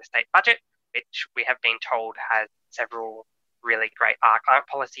awaiting the state budget, which we have been told has several really great climate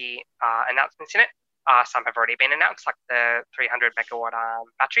policy announcements in it. Some have already been announced, like the 300 megawatt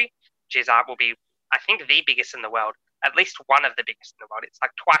battery, which will be, I think, the biggest in the world, at least one of the biggest in the world. It's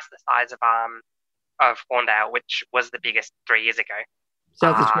like twice the size of Horndale, which was the biggest 3 years ago.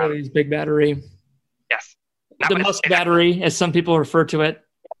 South Australia's big battery. Yes. The Musk battery, as some people refer to it.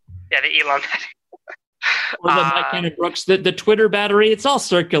 Yeah, the Elon battery. Or the Mike Cannon Brooks, the Twitter battery. It's all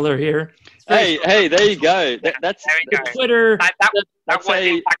circular here. Hey, there you go. That's there the Twitter. That was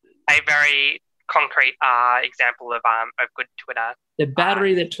in fact a very concrete example of good Twitter. The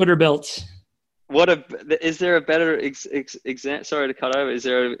battery that Twitter built. Is there a better example? Sorry to cut over. Is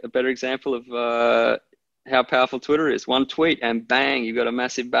there a better example of how powerful Twitter is? One tweet and bang, you've got a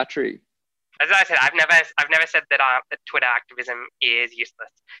massive battery. As I said, I've never said that Twitter activism is useless.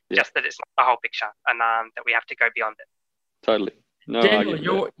 Yeah. Just that it's not the whole picture, and that we have to go beyond it. Totally. No,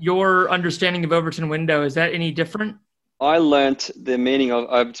 Daniel, your understanding of Overton window, is that any different? I learnt the meaning of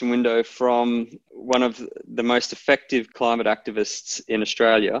Overton window from one of the most effective climate activists in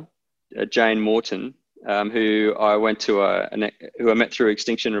Australia, Jane Morton, who I met through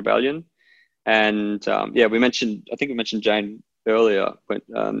Extinction Rebellion. And I think we mentioned Jane earlier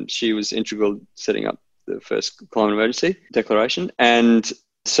when she was integral to setting up the first climate emergency declaration. And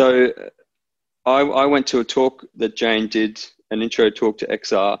so I went to a talk that Jane did, an intro talk to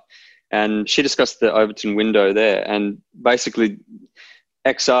XR, and she discussed the Overton window there. And basically,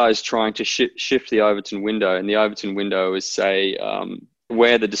 XR is trying to shift the Overton window, and the Overton window is, say,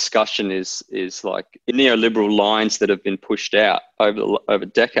 where the discussion is like neoliberal lines that have been pushed out over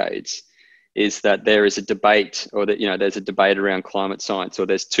decades. Is that there is a debate, or that there's a debate around climate science, or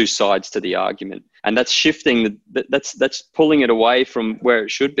there's two sides to the argument, and that's shifting. That's pulling it away from where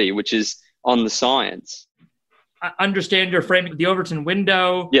it should be, which is on the science. I understand your framing, the Overton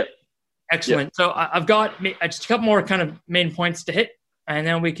window. Yep. Excellent. Yep. So I've got just a couple more kind of main points to hit, and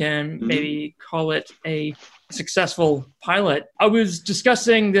then we can maybe call it a successful pilot. I was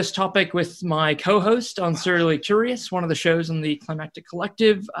discussing this topic with my co-host on Serially Curious, one of the shows on the Climactic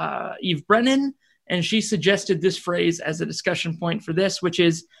Collective, Eve Brennan, and she suggested this phrase as a discussion point for this, which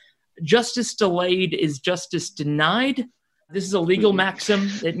is justice delayed is justice denied. This is a legal maxim.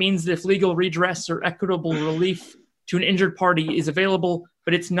 It means that if legal redress or equitable relief to an injured party is available,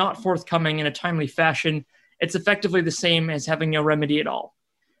 but it's not forthcoming in a timely fashion, it's effectively the same as having no remedy at all.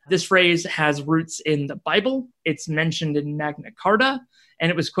 This phrase has roots in the Bible. It's mentioned in Magna Carta, and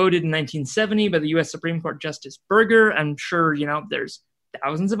it was quoted in 1970 by the U.S. Supreme Court Justice Burger. I'm sure, there's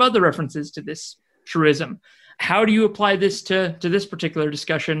thousands of other references to this truism. How do you apply this to this particular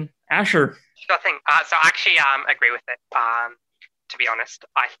discussion? Asher? Sure thing. So I actually agree with it. To be honest,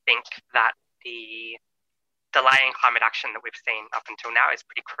 I think that the delay in climate action that we've seen up until now is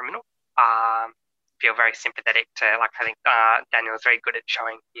pretty criminal. Feel very sympathetic to, I think Daniel is very good at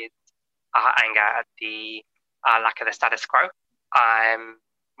showing his anger at the lack of the status quo. I'm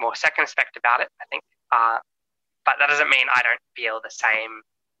more circumspect about it, I think. But that doesn't mean I don't feel the same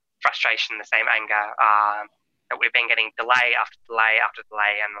frustration, the same anger that we've been getting delay after delay after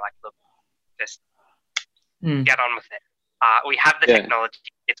delay, and look, just get on with it. We have the technology;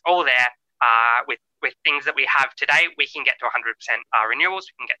 it's all there. With things that we have today, we can get to 100% renewables.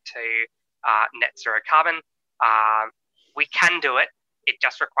 We can get to net zero carbon. We can do it. It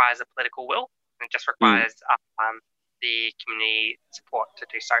just requires a political will, and it just requires the community support to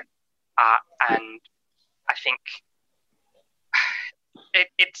do so. And I think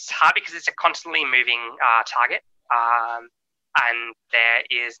it's hard because it's a constantly moving target, and there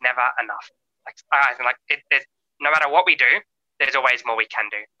is never enough. No matter what we do, there's always more we can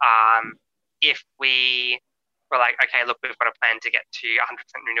do. If we were like, okay, look, we've got a plan to get to 100%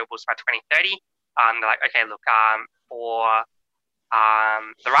 renewables by 2030. They're like, okay, look, for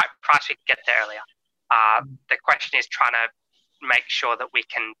the right price, we can get there earlier. The question is trying to make sure that we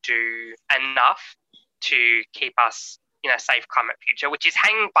can do enough to keep us in a safe climate future, which is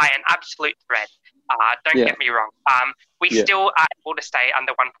hanging by an absolute thread. Don't get me wrong. We still are able to stay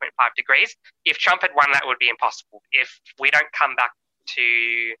under 1.5 degrees. If Trump had won, that would be impossible. If we don't come back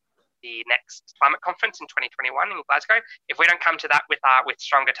to the next climate conference in 2021 in Glasgow, if we don't come to that with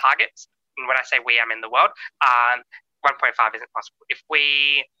stronger targets, and when I say we, I'm in the world, 1.5 isn't possible. If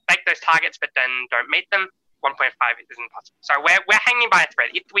we make those targets but then don't meet them, 1.5 isn't possible. So we're hanging by a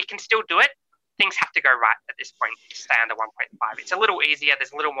thread. If we can still do it, things have to go right at this point to stay under 1.5. It's a little easier.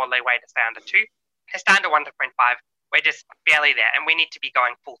 There's a little more leeway to stay under 2. To stay under 1.5, we're just barely there, and we need to be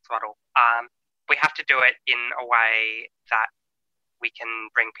going full throttle. We have to do it in a way that we can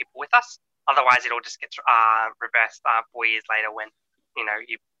bring people with us. Otherwise, it all just gets reversed 4 years later when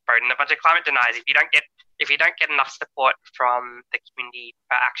you vote in a bunch of climate deniers. If you don't get enough support from the community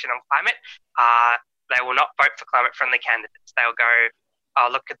for action on climate, they will not vote for climate-friendly candidates. They'll go,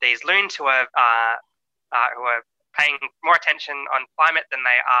 oh, look at these loons who are paying more attention on climate than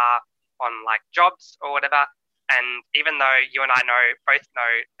they are on jobs or whatever. And even though you and I both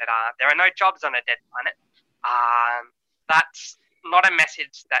know that there are no jobs on a dead planet, that's not a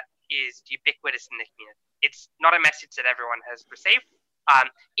message that is ubiquitous in the community. It's not a message that everyone has received.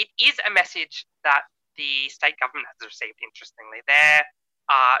 It is a message that the state government has received, interestingly. They're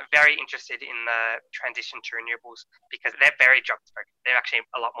very interested in the transition to renewables because they're very jobs focused. They're actually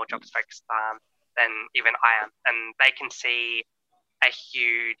a lot more jobs focused than even I am. And they can see a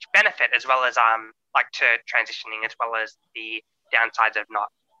huge benefit as well as to transitioning, as well as the downsides of not.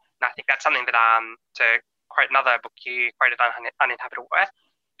 And I think that's something that to quote another book you quoted on Uninhabitable Earth,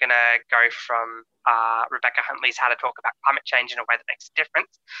 I'm going to go from Rebecca Huntley's How to Talk About Climate Change in a Way That Makes a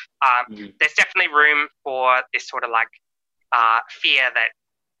Difference. There's definitely room for this sort of fear that,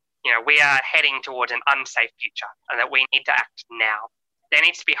 we are heading towards an unsafe future and that we need to act now. There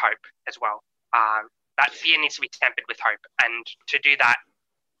needs to be hope as well. That fear needs to be tempered with hope. And to do that,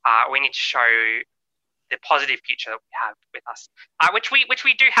 we need to show the positive future that we have with us, which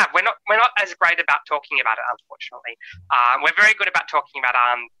we do have. We're not as great about talking about it, unfortunately. We're very good about talking about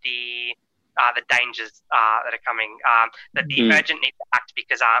the dangers that are coming, that the urgent need to act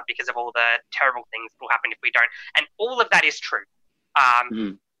because of all the terrible things that will happen if we don't. And all of that is true.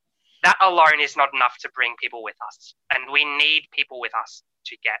 That alone is not enough to bring people with us, and we need people with us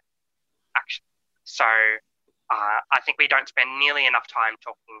to get action. So I think we don't spend nearly enough time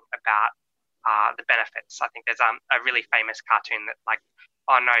talking about the benefits. I think there's a really famous cartoon that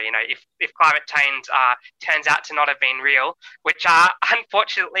if climate change turns out to not have been real, which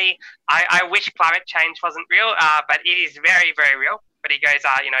unfortunately I wish climate change wasn't real, but it is very, very real. But he goes,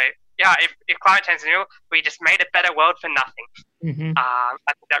 if climate change is real, we just made a better world for nothing.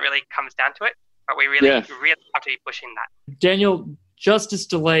 I think that really comes down to it, but we really have to be pushing that. Daniel, justice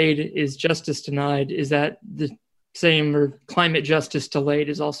delayed is justice denied. Is that the same, or climate justice delayed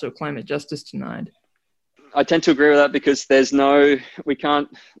is also climate justice denied? I tend to agree with that, because we can't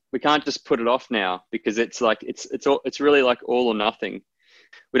just put it off now, because it's really like all or nothing.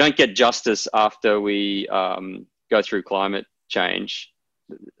 We don't get justice after we go through climate change.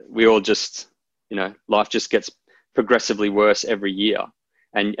 We all just, life just gets progressively worse every year,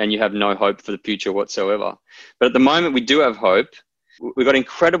 and you have no hope for the future whatsoever. But at the moment, we do have hope. We've got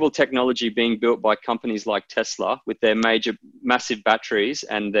incredible technology being built by companies like Tesla with their massive batteries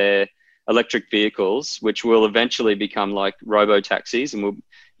and their electric vehicles, which will eventually become like robo-taxis, and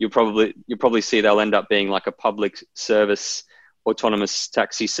you'll probably see they'll end up being like a public service, autonomous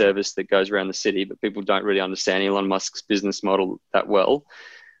taxi service that goes around the city, but people don't really understand Elon Musk's business model that well.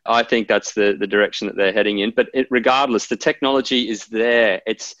 I think that's the direction that they're heading in. But regardless, the technology is there.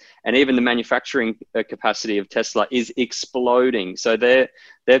 And even the manufacturing capacity of Tesla is exploding. So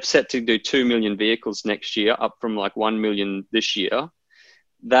they've set to do 2 million vehicles next year, up from like 1 million this year.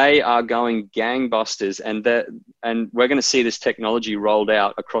 They are going gangbusters, and we're going to see this technology rolled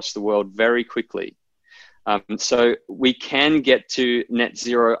out across the world very quickly. So we can get to net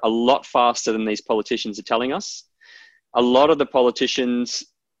zero a lot faster than these politicians are telling us. A lot of the politicians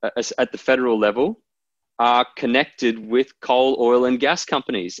at the federal level are connected with coal, oil, and gas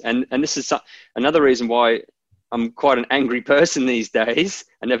companies. And this is another reason why I'm quite an angry person these days.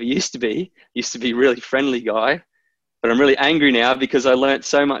 I never used to be. Used to be a really friendly guy. But I'm really angry now because I learned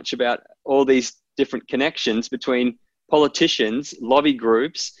so much about all these different connections between politicians, lobby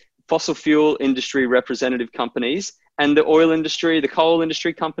groups, fossil fuel industry representative companies, and the oil industry, the coal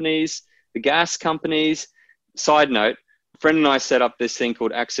industry companies, the gas companies. Side note, a friend and I set up this thing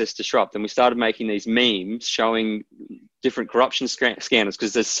called Access Disrupt, and we started making these memes showing different corruption scandals,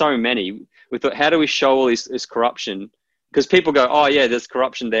 because there's so many. We thought, how do we show all this corruption? Because people go, oh yeah, there's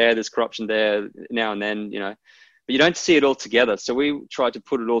corruption there now and then, but you don't see it all together. So we tried to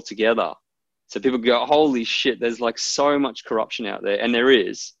put it all together. So people go, holy shit, there's like so much corruption out there, and there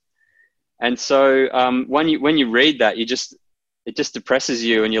is. And so when you read that, it just depresses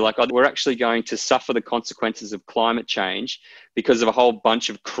you, and you're like, oh, we're actually going to suffer the consequences of climate change because of a whole bunch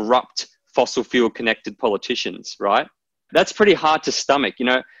of corrupt fossil fuel connected politicians, right? That's pretty hard to stomach,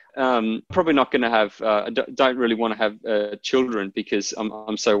 Probably not going to have, don't really want to have children because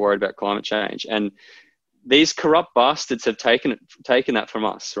I'm so worried about climate change. And these corrupt bastards have taken that from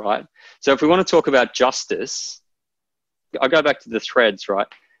us, right? So if we want to talk about justice, I'll go back to the threads, right?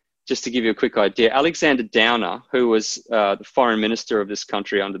 Just to give you a quick idea, Alexander Downer, who was the foreign minister of this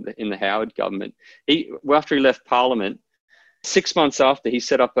country in the Howard government, after he left Parliament, 6 months after, he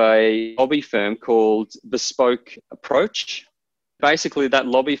set up a lobby firm called Bespoke Approach. Basically, that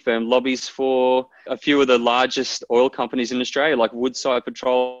lobby firm lobbies for a few of the largest oil companies in Australia, like Woodside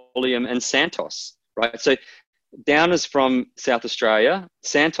Petroleum and Santos, right? So Downer's from South Australia,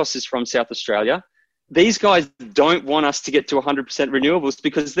 Santos is from South Australia. These guys don't want us to get to 100% renewables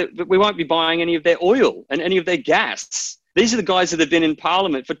because we won't be buying any of their oil and any of their gas. These are the guys that have been in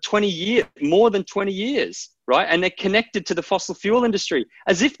Parliament for 20 years, more than 20 years, right? And they're connected to the fossil fuel industry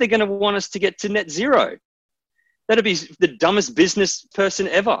as if they're going to want us to get to net zero. That'd be the dumbest business person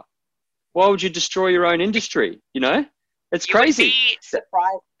ever. Why would you destroy your own industry? It's crazy. You would be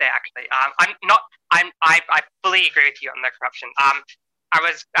surprised there, actually. I fully agree with you on the corruption. I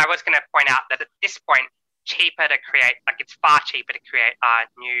was going to point out that at this point, it's far cheaper to create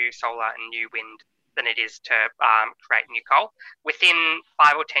new solar and new wind than it is to create new coal. Within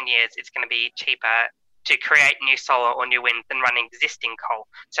 5 or 10 years, it's going to be cheaper to create new solar or new wind than running existing coal.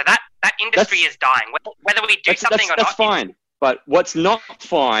 So that industry is dying. Whether we do something or not, that's fine. But what's not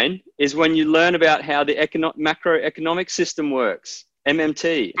fine is when you learn about how the macroeconomic system works.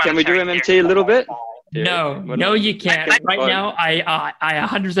 MMT. Can we do MMT a little bit? No, you can't. Right now, I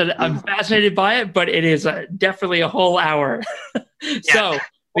 100%. I'm fascinated by it, but it is definitely a whole hour. So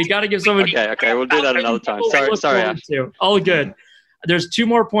we got to give someone. Okay, we'll do that another time. Sorry, Ash. All good. There's 2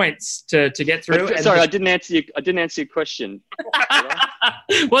 more points to get through. Sorry, I didn't answer your question.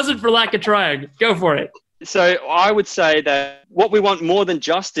 Wasn't for lack of trying. Go for it. So I would say that what we want more than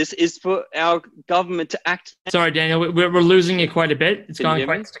justice is for our government to act. Sorry, Daniel, we're losing you quite a bit. It's gone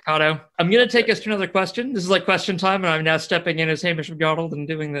quite staccato. I'm going to take us to another question. This is like question time, and I'm now stepping in as Hamish McDonald and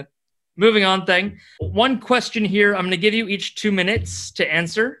doing the moving on thing. One question here. I'm going to give you each 2 minutes to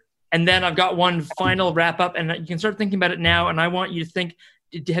answer, and then I've got one final wrap up, and you can start thinking about it now, and I want you to think,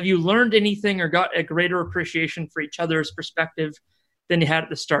 have you learned anything or got a greater appreciation for each other's perspective than you had at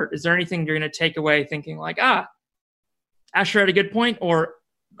the start? Is there anything you're going to take away thinking like, Asher had a good point, or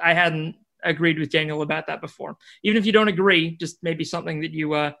I hadn't agreed with Daniel about that before? Even if you don't agree, just maybe something that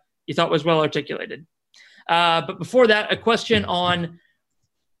you thought was well articulated. But before that, a question on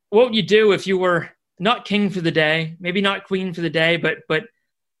what would you do if you were not king for the day, maybe not queen for the day, but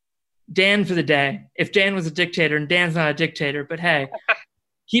Dan for the day. If Dan was a dictator, and Dan's not a dictator, but hey,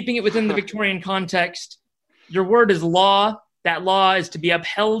 keeping it within the Victorian context, your word is law. That law is to be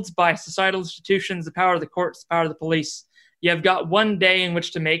upheld by societal institutions, the power of the courts, the power of the police. You have got 1 day in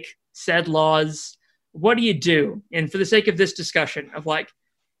which to make said laws. What do you do? And for the sake of this discussion of like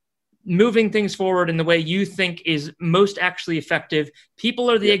moving things forward in the way you think is most actually effective, people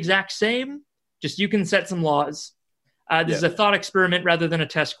are the exact same, just you can set some laws. This is a thought experiment rather than a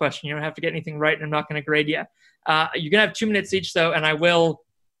test question. You don't have to get anything right, and I'm not going to grade you. You're going to have 2 minutes each, though, and I will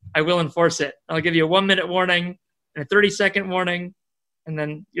enforce it. I'll give you a 1 minute warning and a 30-second warning, and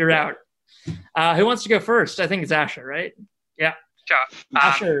then you're out. Who wants to go first? I think it's Asher, right? Yeah. Sure.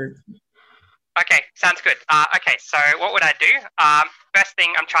 Asher. Okay, sounds good. Okay, so what would I do? First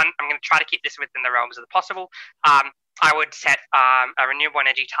thing, I'm going to try to keep this within the realms of the possible. I would set a renewable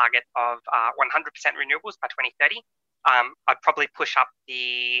energy target of 100% renewables by 2030. I'd probably push up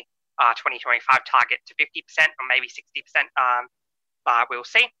the 2025 target to 50% or maybe 60%. We'll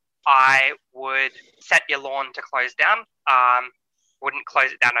see. I would set your lawn to close down. Wouldn't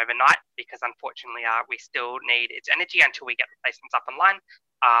close it down overnight because unfortunately we still need its energy until we get replacements up online.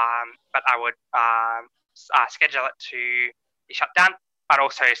 But I would schedule it to be shut down. I'd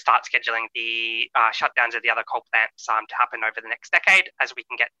also start scheduling the shutdowns of the other coal plants to happen over the next decade as we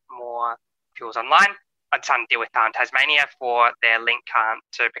can get more fuels online. I'd start to deal with Tasmania for their link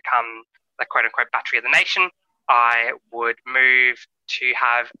to become the quote-unquote battery of the nation. I would move to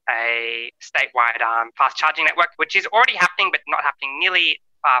have a statewide fast charging network, which is already happening, but not happening nearly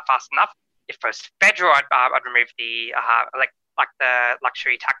fast enough. If it was federal, I'd remove the like the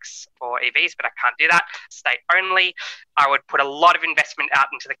luxury tax for EVs, but I can't do that. State only. I would put a lot of investment out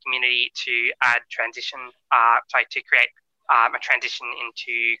into the community to to create a transition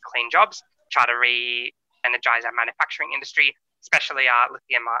into clean jobs. Try to re-energize our manufacturing industry, especially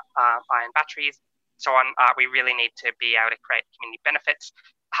lithium ion batteries. So on, we really need to be able to create community benefits.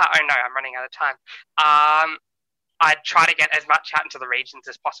 Oh no, I'm running out of time. I'd try to get as much out into the regions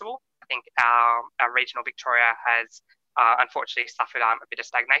as possible. I think our regional Victoria has unfortunately suffered a bit of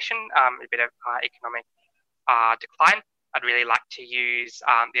stagnation, a bit of economic decline. I'd really like to use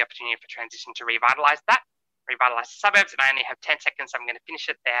the opportunity for transition to revitalise the suburbs. And I only have 10 seconds, so I'm going to finish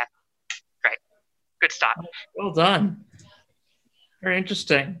it there. Great. Good start. Well done. Very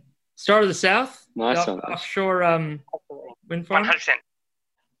interesting. Star of the South, nice offshore wind farm. 100%.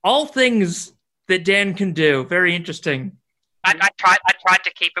 All things that Dan can do. Very interesting. I tried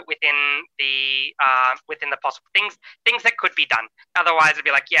to keep it within the possible things that could be done. Otherwise, it'd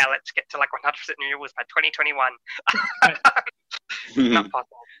be like, yeah, let's get to like 100% renewables by 2021. Not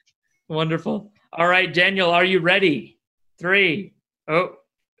possible. Wonderful. All right, Daniel, are you ready? 3. Oh,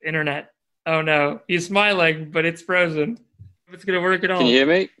 internet. Oh no, he's smiling, but it's frozen. It's going to work at all. Can you hear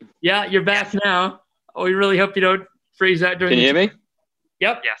me? Yeah, you're back now. Oh, we really hope you don't freeze out during. Can you hear me?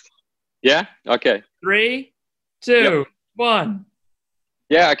 Yep. Yes. Yeah. Okay. 3, 2, 1.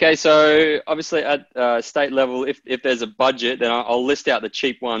 Yeah. Okay. So obviously at state level, if there's a budget, then I'll list out the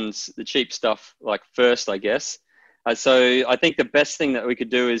cheap ones, the cheap stuff like first, I guess. So I think the best thing that we could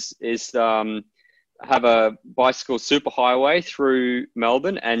do is have a bicycle superhighway through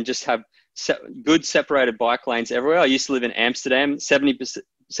Melbourne and just have good separated bike lanes everywhere. I used to live in Amsterdam.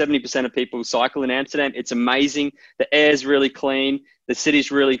 70% of people cycle in Amsterdam. It's amazing. The air's really clean. The city's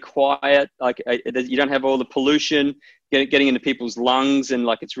really quiet. Like you don't have all the pollution getting into people's lungs, and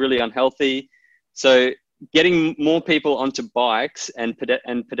like it's really unhealthy. So getting more people onto bikes and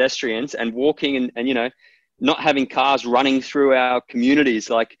pedestrians and walking and not having cars running through our communities.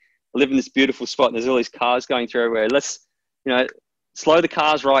 Like, I live in this beautiful spot and there's all these cars going through everywhere. Let's, slow the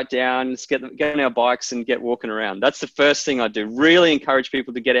cars right down. Let's get on our bikes and get walking around. That's the first thing I do. Really encourage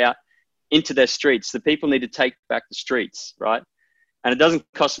people to get out into their streets. The people need to take back the streets, right? And it doesn't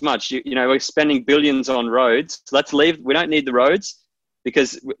cost much. We're spending billions on roads. Let's leave. We don't need the roads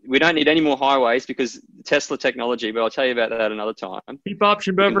because we don't need any more highways because Tesla technology, but I'll tell you about that another time. Keep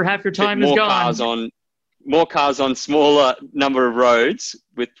option over half your time is gone. More cars on smaller number of roads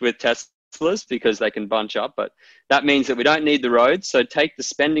with Teslas because they can bunch up. But that means that we don't need the roads. So take the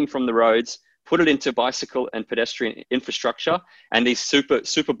spending from the roads, put it into bicycle and pedestrian infrastructure and these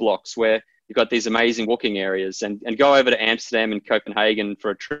super blocks where you've got these amazing walking areas, and go over to Amsterdam and Copenhagen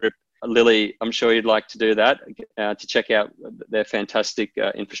for a trip. Lily, I'm sure you'd like to do that, to check out their fantastic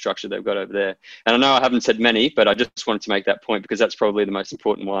infrastructure they've got over there. And I know I haven't said many, but I just wanted to make that point because that's probably the most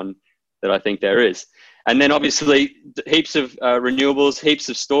important one that I think there is. And then obviously heaps of renewables, heaps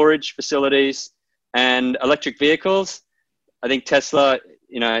of storage facilities and electric vehicles. I think Tesla,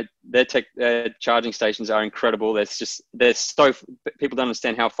 their charging stations are incredible. People don't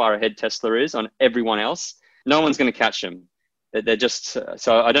understand how far ahead Tesla is on everyone else. No one's going to catch them. They're just,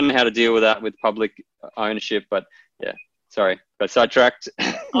 so I don't know how to deal with that with public ownership, but yeah, sorry, got sidetracked.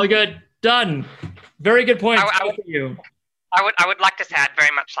 All good. Done. Very good point. I would like to say I'd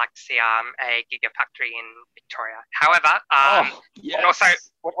very much like to see a gigafactory in Victoria. However, yes.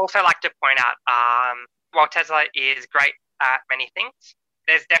 would also like to point out, while Tesla is great at many things,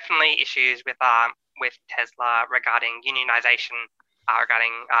 there's definitely issues with Tesla regarding unionization.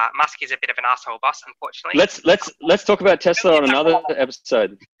 Regarding Musk is a bit of an asshole boss, unfortunately. Let's talk about Tesla on another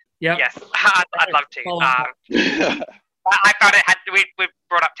episode. Yeah. Yes, I'd love to. I thought we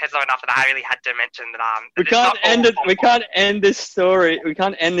brought up Tesla enough that I really had to mention that. We can't end this story. We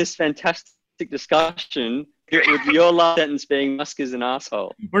can't end this fantastic discussion with your last sentence being Musk is an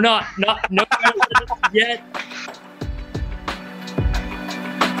asshole. We're not yet.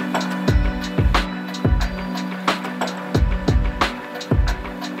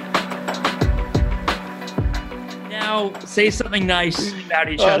 Now say something nice about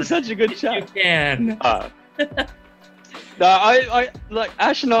each other. Such a good chat. You can. No, I like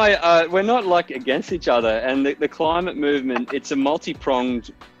Ash and I. We're not like against each other, and the climate movement. It's a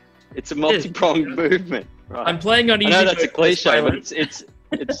multi-pronged movement. Right? I'm playing on easy. I know that's a cliche, but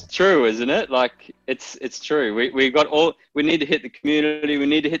it's true, isn't it? Like it's true. We need to hit the community. We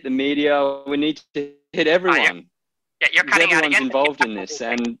need to hit the media. We need to hit everyone. Yeah, you're cutting out everyone's again. involved in this,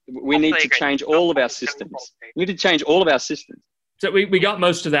 and we need to change all of our systems. We need to change all of our systems. So we got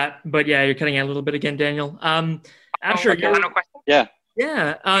most of that, but yeah, you're cutting out a little bit again, Daniel. Asher, final question?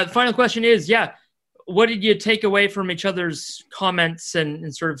 Yeah. Final question is, what did you take away from each other's comments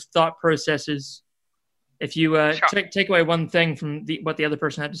and sort of thought processes? If you take away one thing from what the other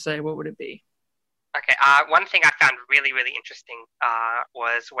person had to say, what would it be? Okay. One thing I found really, really interesting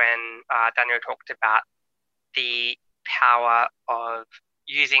was when Daniel talked about the power of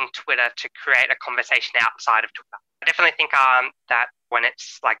using Twitter to create a conversation outside of Twitter. I definitely think that when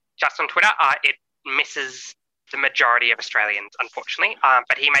it's like just on Twitter, it misses the majority of Australians, unfortunately.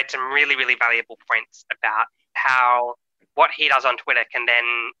 But he made some really, really valuable points about how what he does on Twitter can then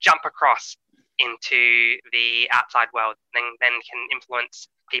jump across into the outside world, and then can influence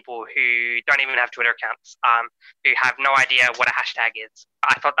people who don't even have Twitter accounts, who have no idea what a hashtag is.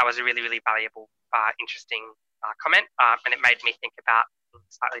 I thought that was a really, really valuable, interesting comment, and it made me think about things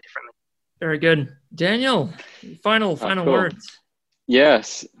slightly differently. Very good. Daniel, final cool. words.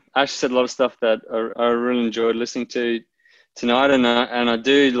 Yes. Ash said a lot of stuff that I really enjoyed listening to tonight, and I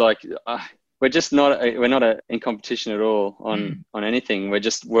do like. We're just not in competition at all on anything. We're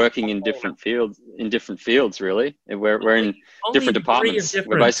just working in different fields. Really, we're in different departments.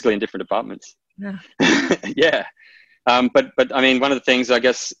 We're basically in different departments. Yeah. Yeah. But I mean, one of the things I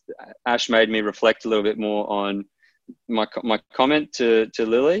guess Ash made me reflect a little bit more on my comment to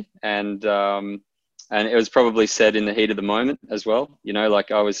Lily, and it was probably said in the heat of the moment as well. Like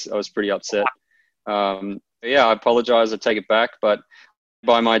I was pretty upset. Yeah, I apologize. I take it back. But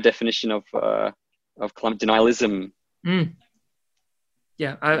by my definition of climate denialism.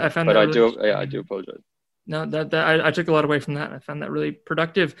 Yeah, I found but that. I do apologize. No, that I took a lot away from that. I found that really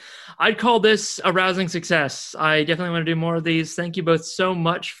productive. I'd call this a rousing success. I definitely want to do more of these. Thank you both so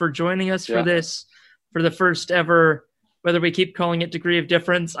much for joining us for this, for the first ever. Whether we keep calling it Degree of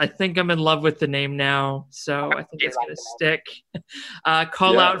Difference, I think I'm in love with the name now, so I think it's going to stick.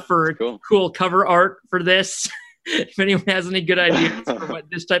 Call out for cool cover art for this. If anyone has any good ideas for what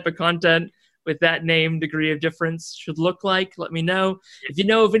this type of content with that name, Degree of Difference, should look like. Let me know. If you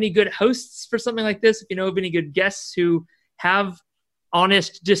know of any good hosts for something like this, if you know of any good guests who have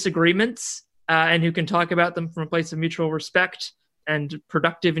honest disagreements and who can talk about them from a place of mutual respect and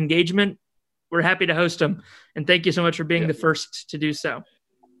productive engagement, we're happy to host them. And thank you so much for being the first to do so.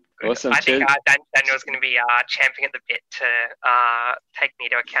 Awesome. I think Daniel's going to be champing at the bit to take me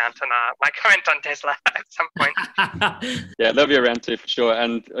to account on my comment on Tesla at some point. Yeah, they'll be around too for sure.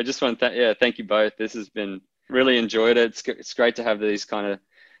 And I just want to thank you both. This has been really enjoyed it. It's great to have these kind of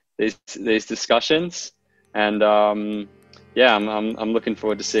these discussions, and I'm looking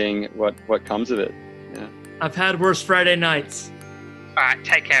forward to seeing what comes of it. Yeah. I've had worse Friday nights. All right,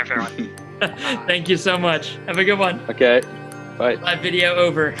 take care, everyone. Thank you so much. Have a good one. Okay. Bye. Live video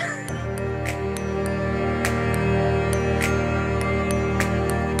over. Gonna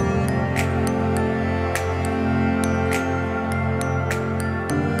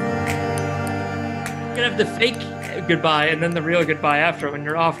have the fake goodbye and then the real goodbye after when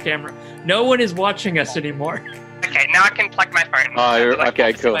you're off camera. No one is watching us anymore. Okay, now I can plug my phone. Oh,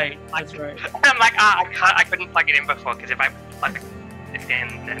 okay, cool. That's right. I'm like, I couldn't plug it in before because if I plug it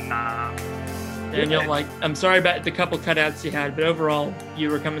in, then Daniel, I'm sorry about the couple cutouts you had, but overall, you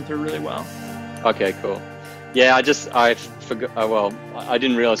were coming through really well. Okay, cool. Yeah, I forgot. Well, I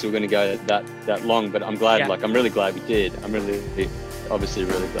didn't realize we were going to go that long, but I'm glad. Yeah. I'm really glad we did. I'm obviously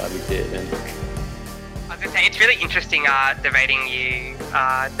really glad we did. And I was going to say, it's really interesting debating you,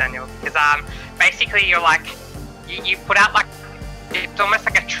 Daniel, because basically you're like, you put out like, it's almost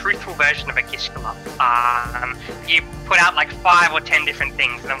like a truthful version of a Gishgalop. You put out like 5 or 10 different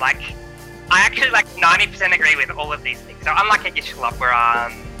things, and I'm like, I actually like 90% agree with all of these things. So unlike a Gishgalop where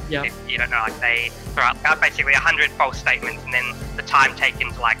if you don't know, like they throw out basically 100 false statements and then the time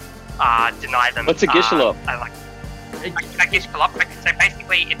taken to like deny them. What's a Gishgalop? A Gishgalop. So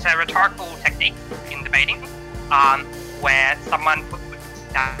basically, it's a rhetorical technique in debating, where someone puts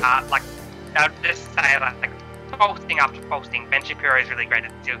like they'll just say like false thing after false thing. Ben Shapiro is really great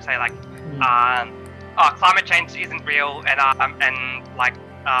at it. He'll say like, climate change isn't real, and like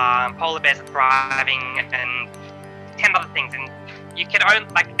polar bears are thriving, and 10 other things, and you can own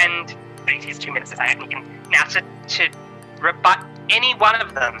like, and here's 2 minutes to say it, and you can now to rebut any one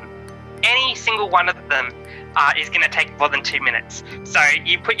of them, any single one of them is going to take more than 2 minutes. So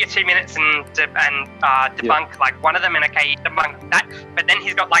you put your 2 minutes and debunk like one of them, and okay, you debunk that, but then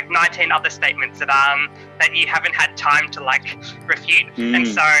he's got like 19 other statements that you haven't had time to like refute, and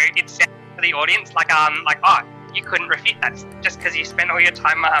so it's to the audience like you couldn't refute that just because you spent all your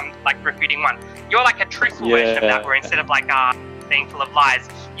time like refuting one. You're like a truthful version of that, where instead of like being full of lies,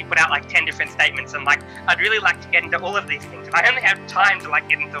 you put out like 10 different statements, and like I'd really like to get into all of these things, and I only have time to like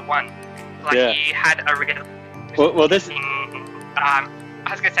get into one. Like you had a really this I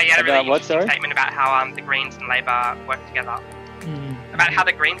was going to say you had a really interesting statement about how the Greens and Labor work together. About how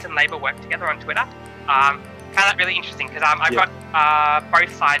the Greens and Labor work together on Twitter. Found that really interesting because I've got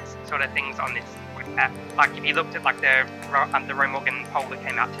both sides sort of things on this. Like if you looked at like the Roy Morgan poll that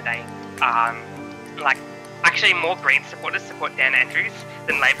came out today, like actually more Green supporters support Dan Andrews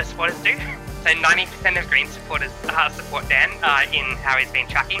than Labor supporters do. So 90% of Green supporters support Dan in how he's been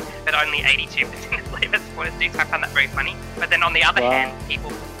tracking, but only 82% of Labor supporters do. So I found that very funny. But then on the other hand,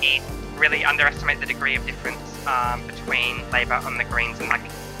 people really underestimate the degree of difference between Labor and the Greens, and like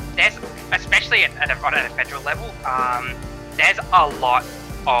there's, especially at a federal level, there's a lot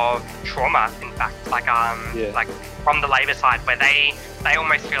of trauma, in fact, like like from the Labor side, where they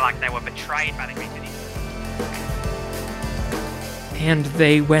almost feel like they were betrayed by the Green community. And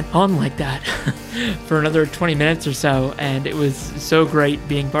they went on like that for another 20 minutes or so, and it was so great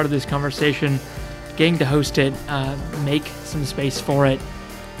being part of this conversation, getting to host it, make some space for it,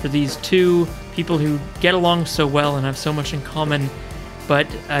 for these two people who get along so well and have so much in common, but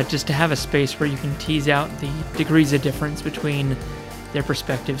just to have a space where you can tease out the degrees of difference between their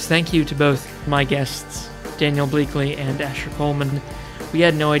perspectives. Thank you to both my guests, Daniel Bleakley and Asher Coleman. We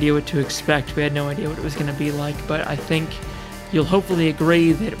had no idea what to expect. We had no idea what it was going to be like, but I think you'll hopefully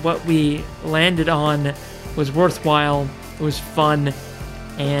agree that what we landed on was worthwhile, it was fun,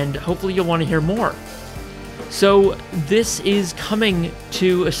 and hopefully you'll want to hear more. So this is coming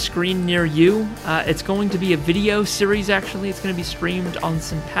to a screen near you. It's going to be a video series, actually. It's going to be streamed on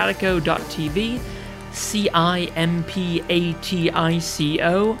simpatico.tv,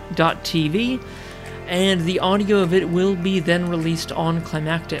 simpatico.tv, and the audio of it will be then released on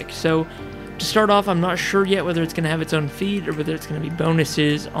Climactic. So to start off, I'm not sure yet whether it's going to have its own feed or whether it's going to be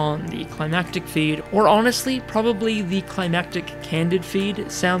bonuses on the Climactic feed, or honestly, probably the Climactic Candid feed.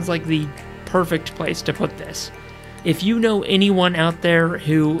 Sounds like the perfect place to put this. If you know anyone out there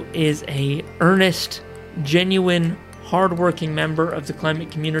who is a earnest, genuine, hardworking member of the climate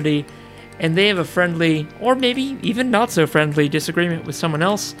community, and they have a friendly, or maybe even not so friendly, disagreement with someone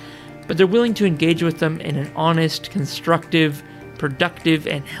else, but they're willing to engage with them in an honest, constructive, productive,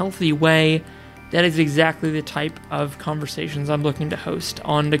 and healthy way, that is exactly the type of conversations I'm looking to host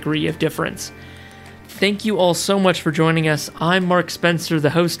on Degree of Difference. Thank you all so much for joining us. I'm Mark Spencer, the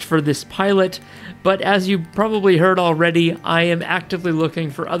host for this pilot, but as you probably heard already, I am actively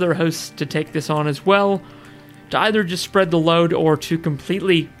looking for other hosts to take this on as well, to either just spread the load or to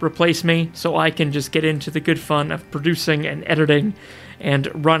completely replace me so I can just get into the good fun of producing and editing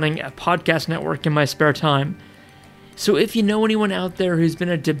and running a podcast network in my spare time. So if you know anyone out there who's been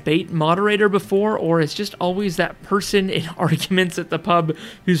a debate moderator before, or is just always that person in arguments at the pub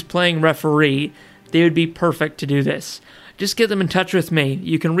who's playing referee, they would be perfect to do this. Just get them in touch with me.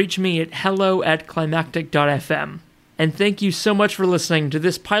 You can reach me at hello@climactic.fm. And thank you so much for listening to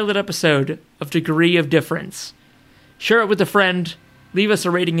this pilot episode of Degree of Difference. Share it with a friend, leave us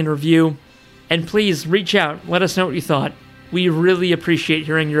a rating and review, and please reach out, let us know what you thought. We really appreciate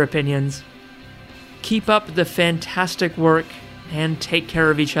hearing your opinions. Keep up the fantastic work and take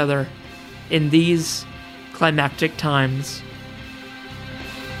care of each other in these climactic times.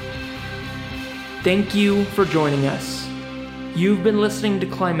 Thank you for joining us. You've been listening to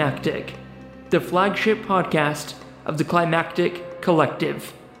Climactic, the flagship podcast of the Climactic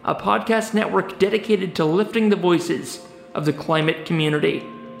Collective, a podcast network dedicated to lifting the voices of the climate community.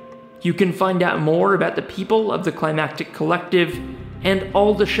 You can find out more about the people of the Climactic Collective and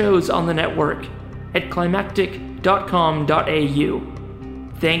all the shows on the network at climactic.com.au.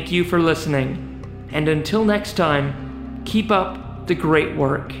 Thank you for listening, and until next time, keep up the great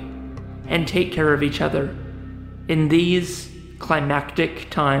work and take care of each other in these climactic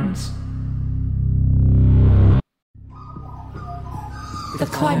times. The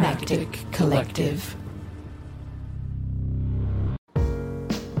Climactic Collective.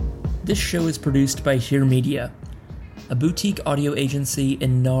 This show is produced by Hear Media, a boutique audio agency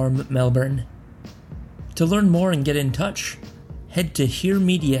in Narm, Melbourne. To learn more and get in touch, head to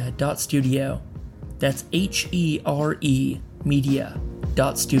hearmedia.studio. That's HERE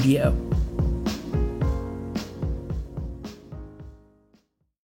media.studio.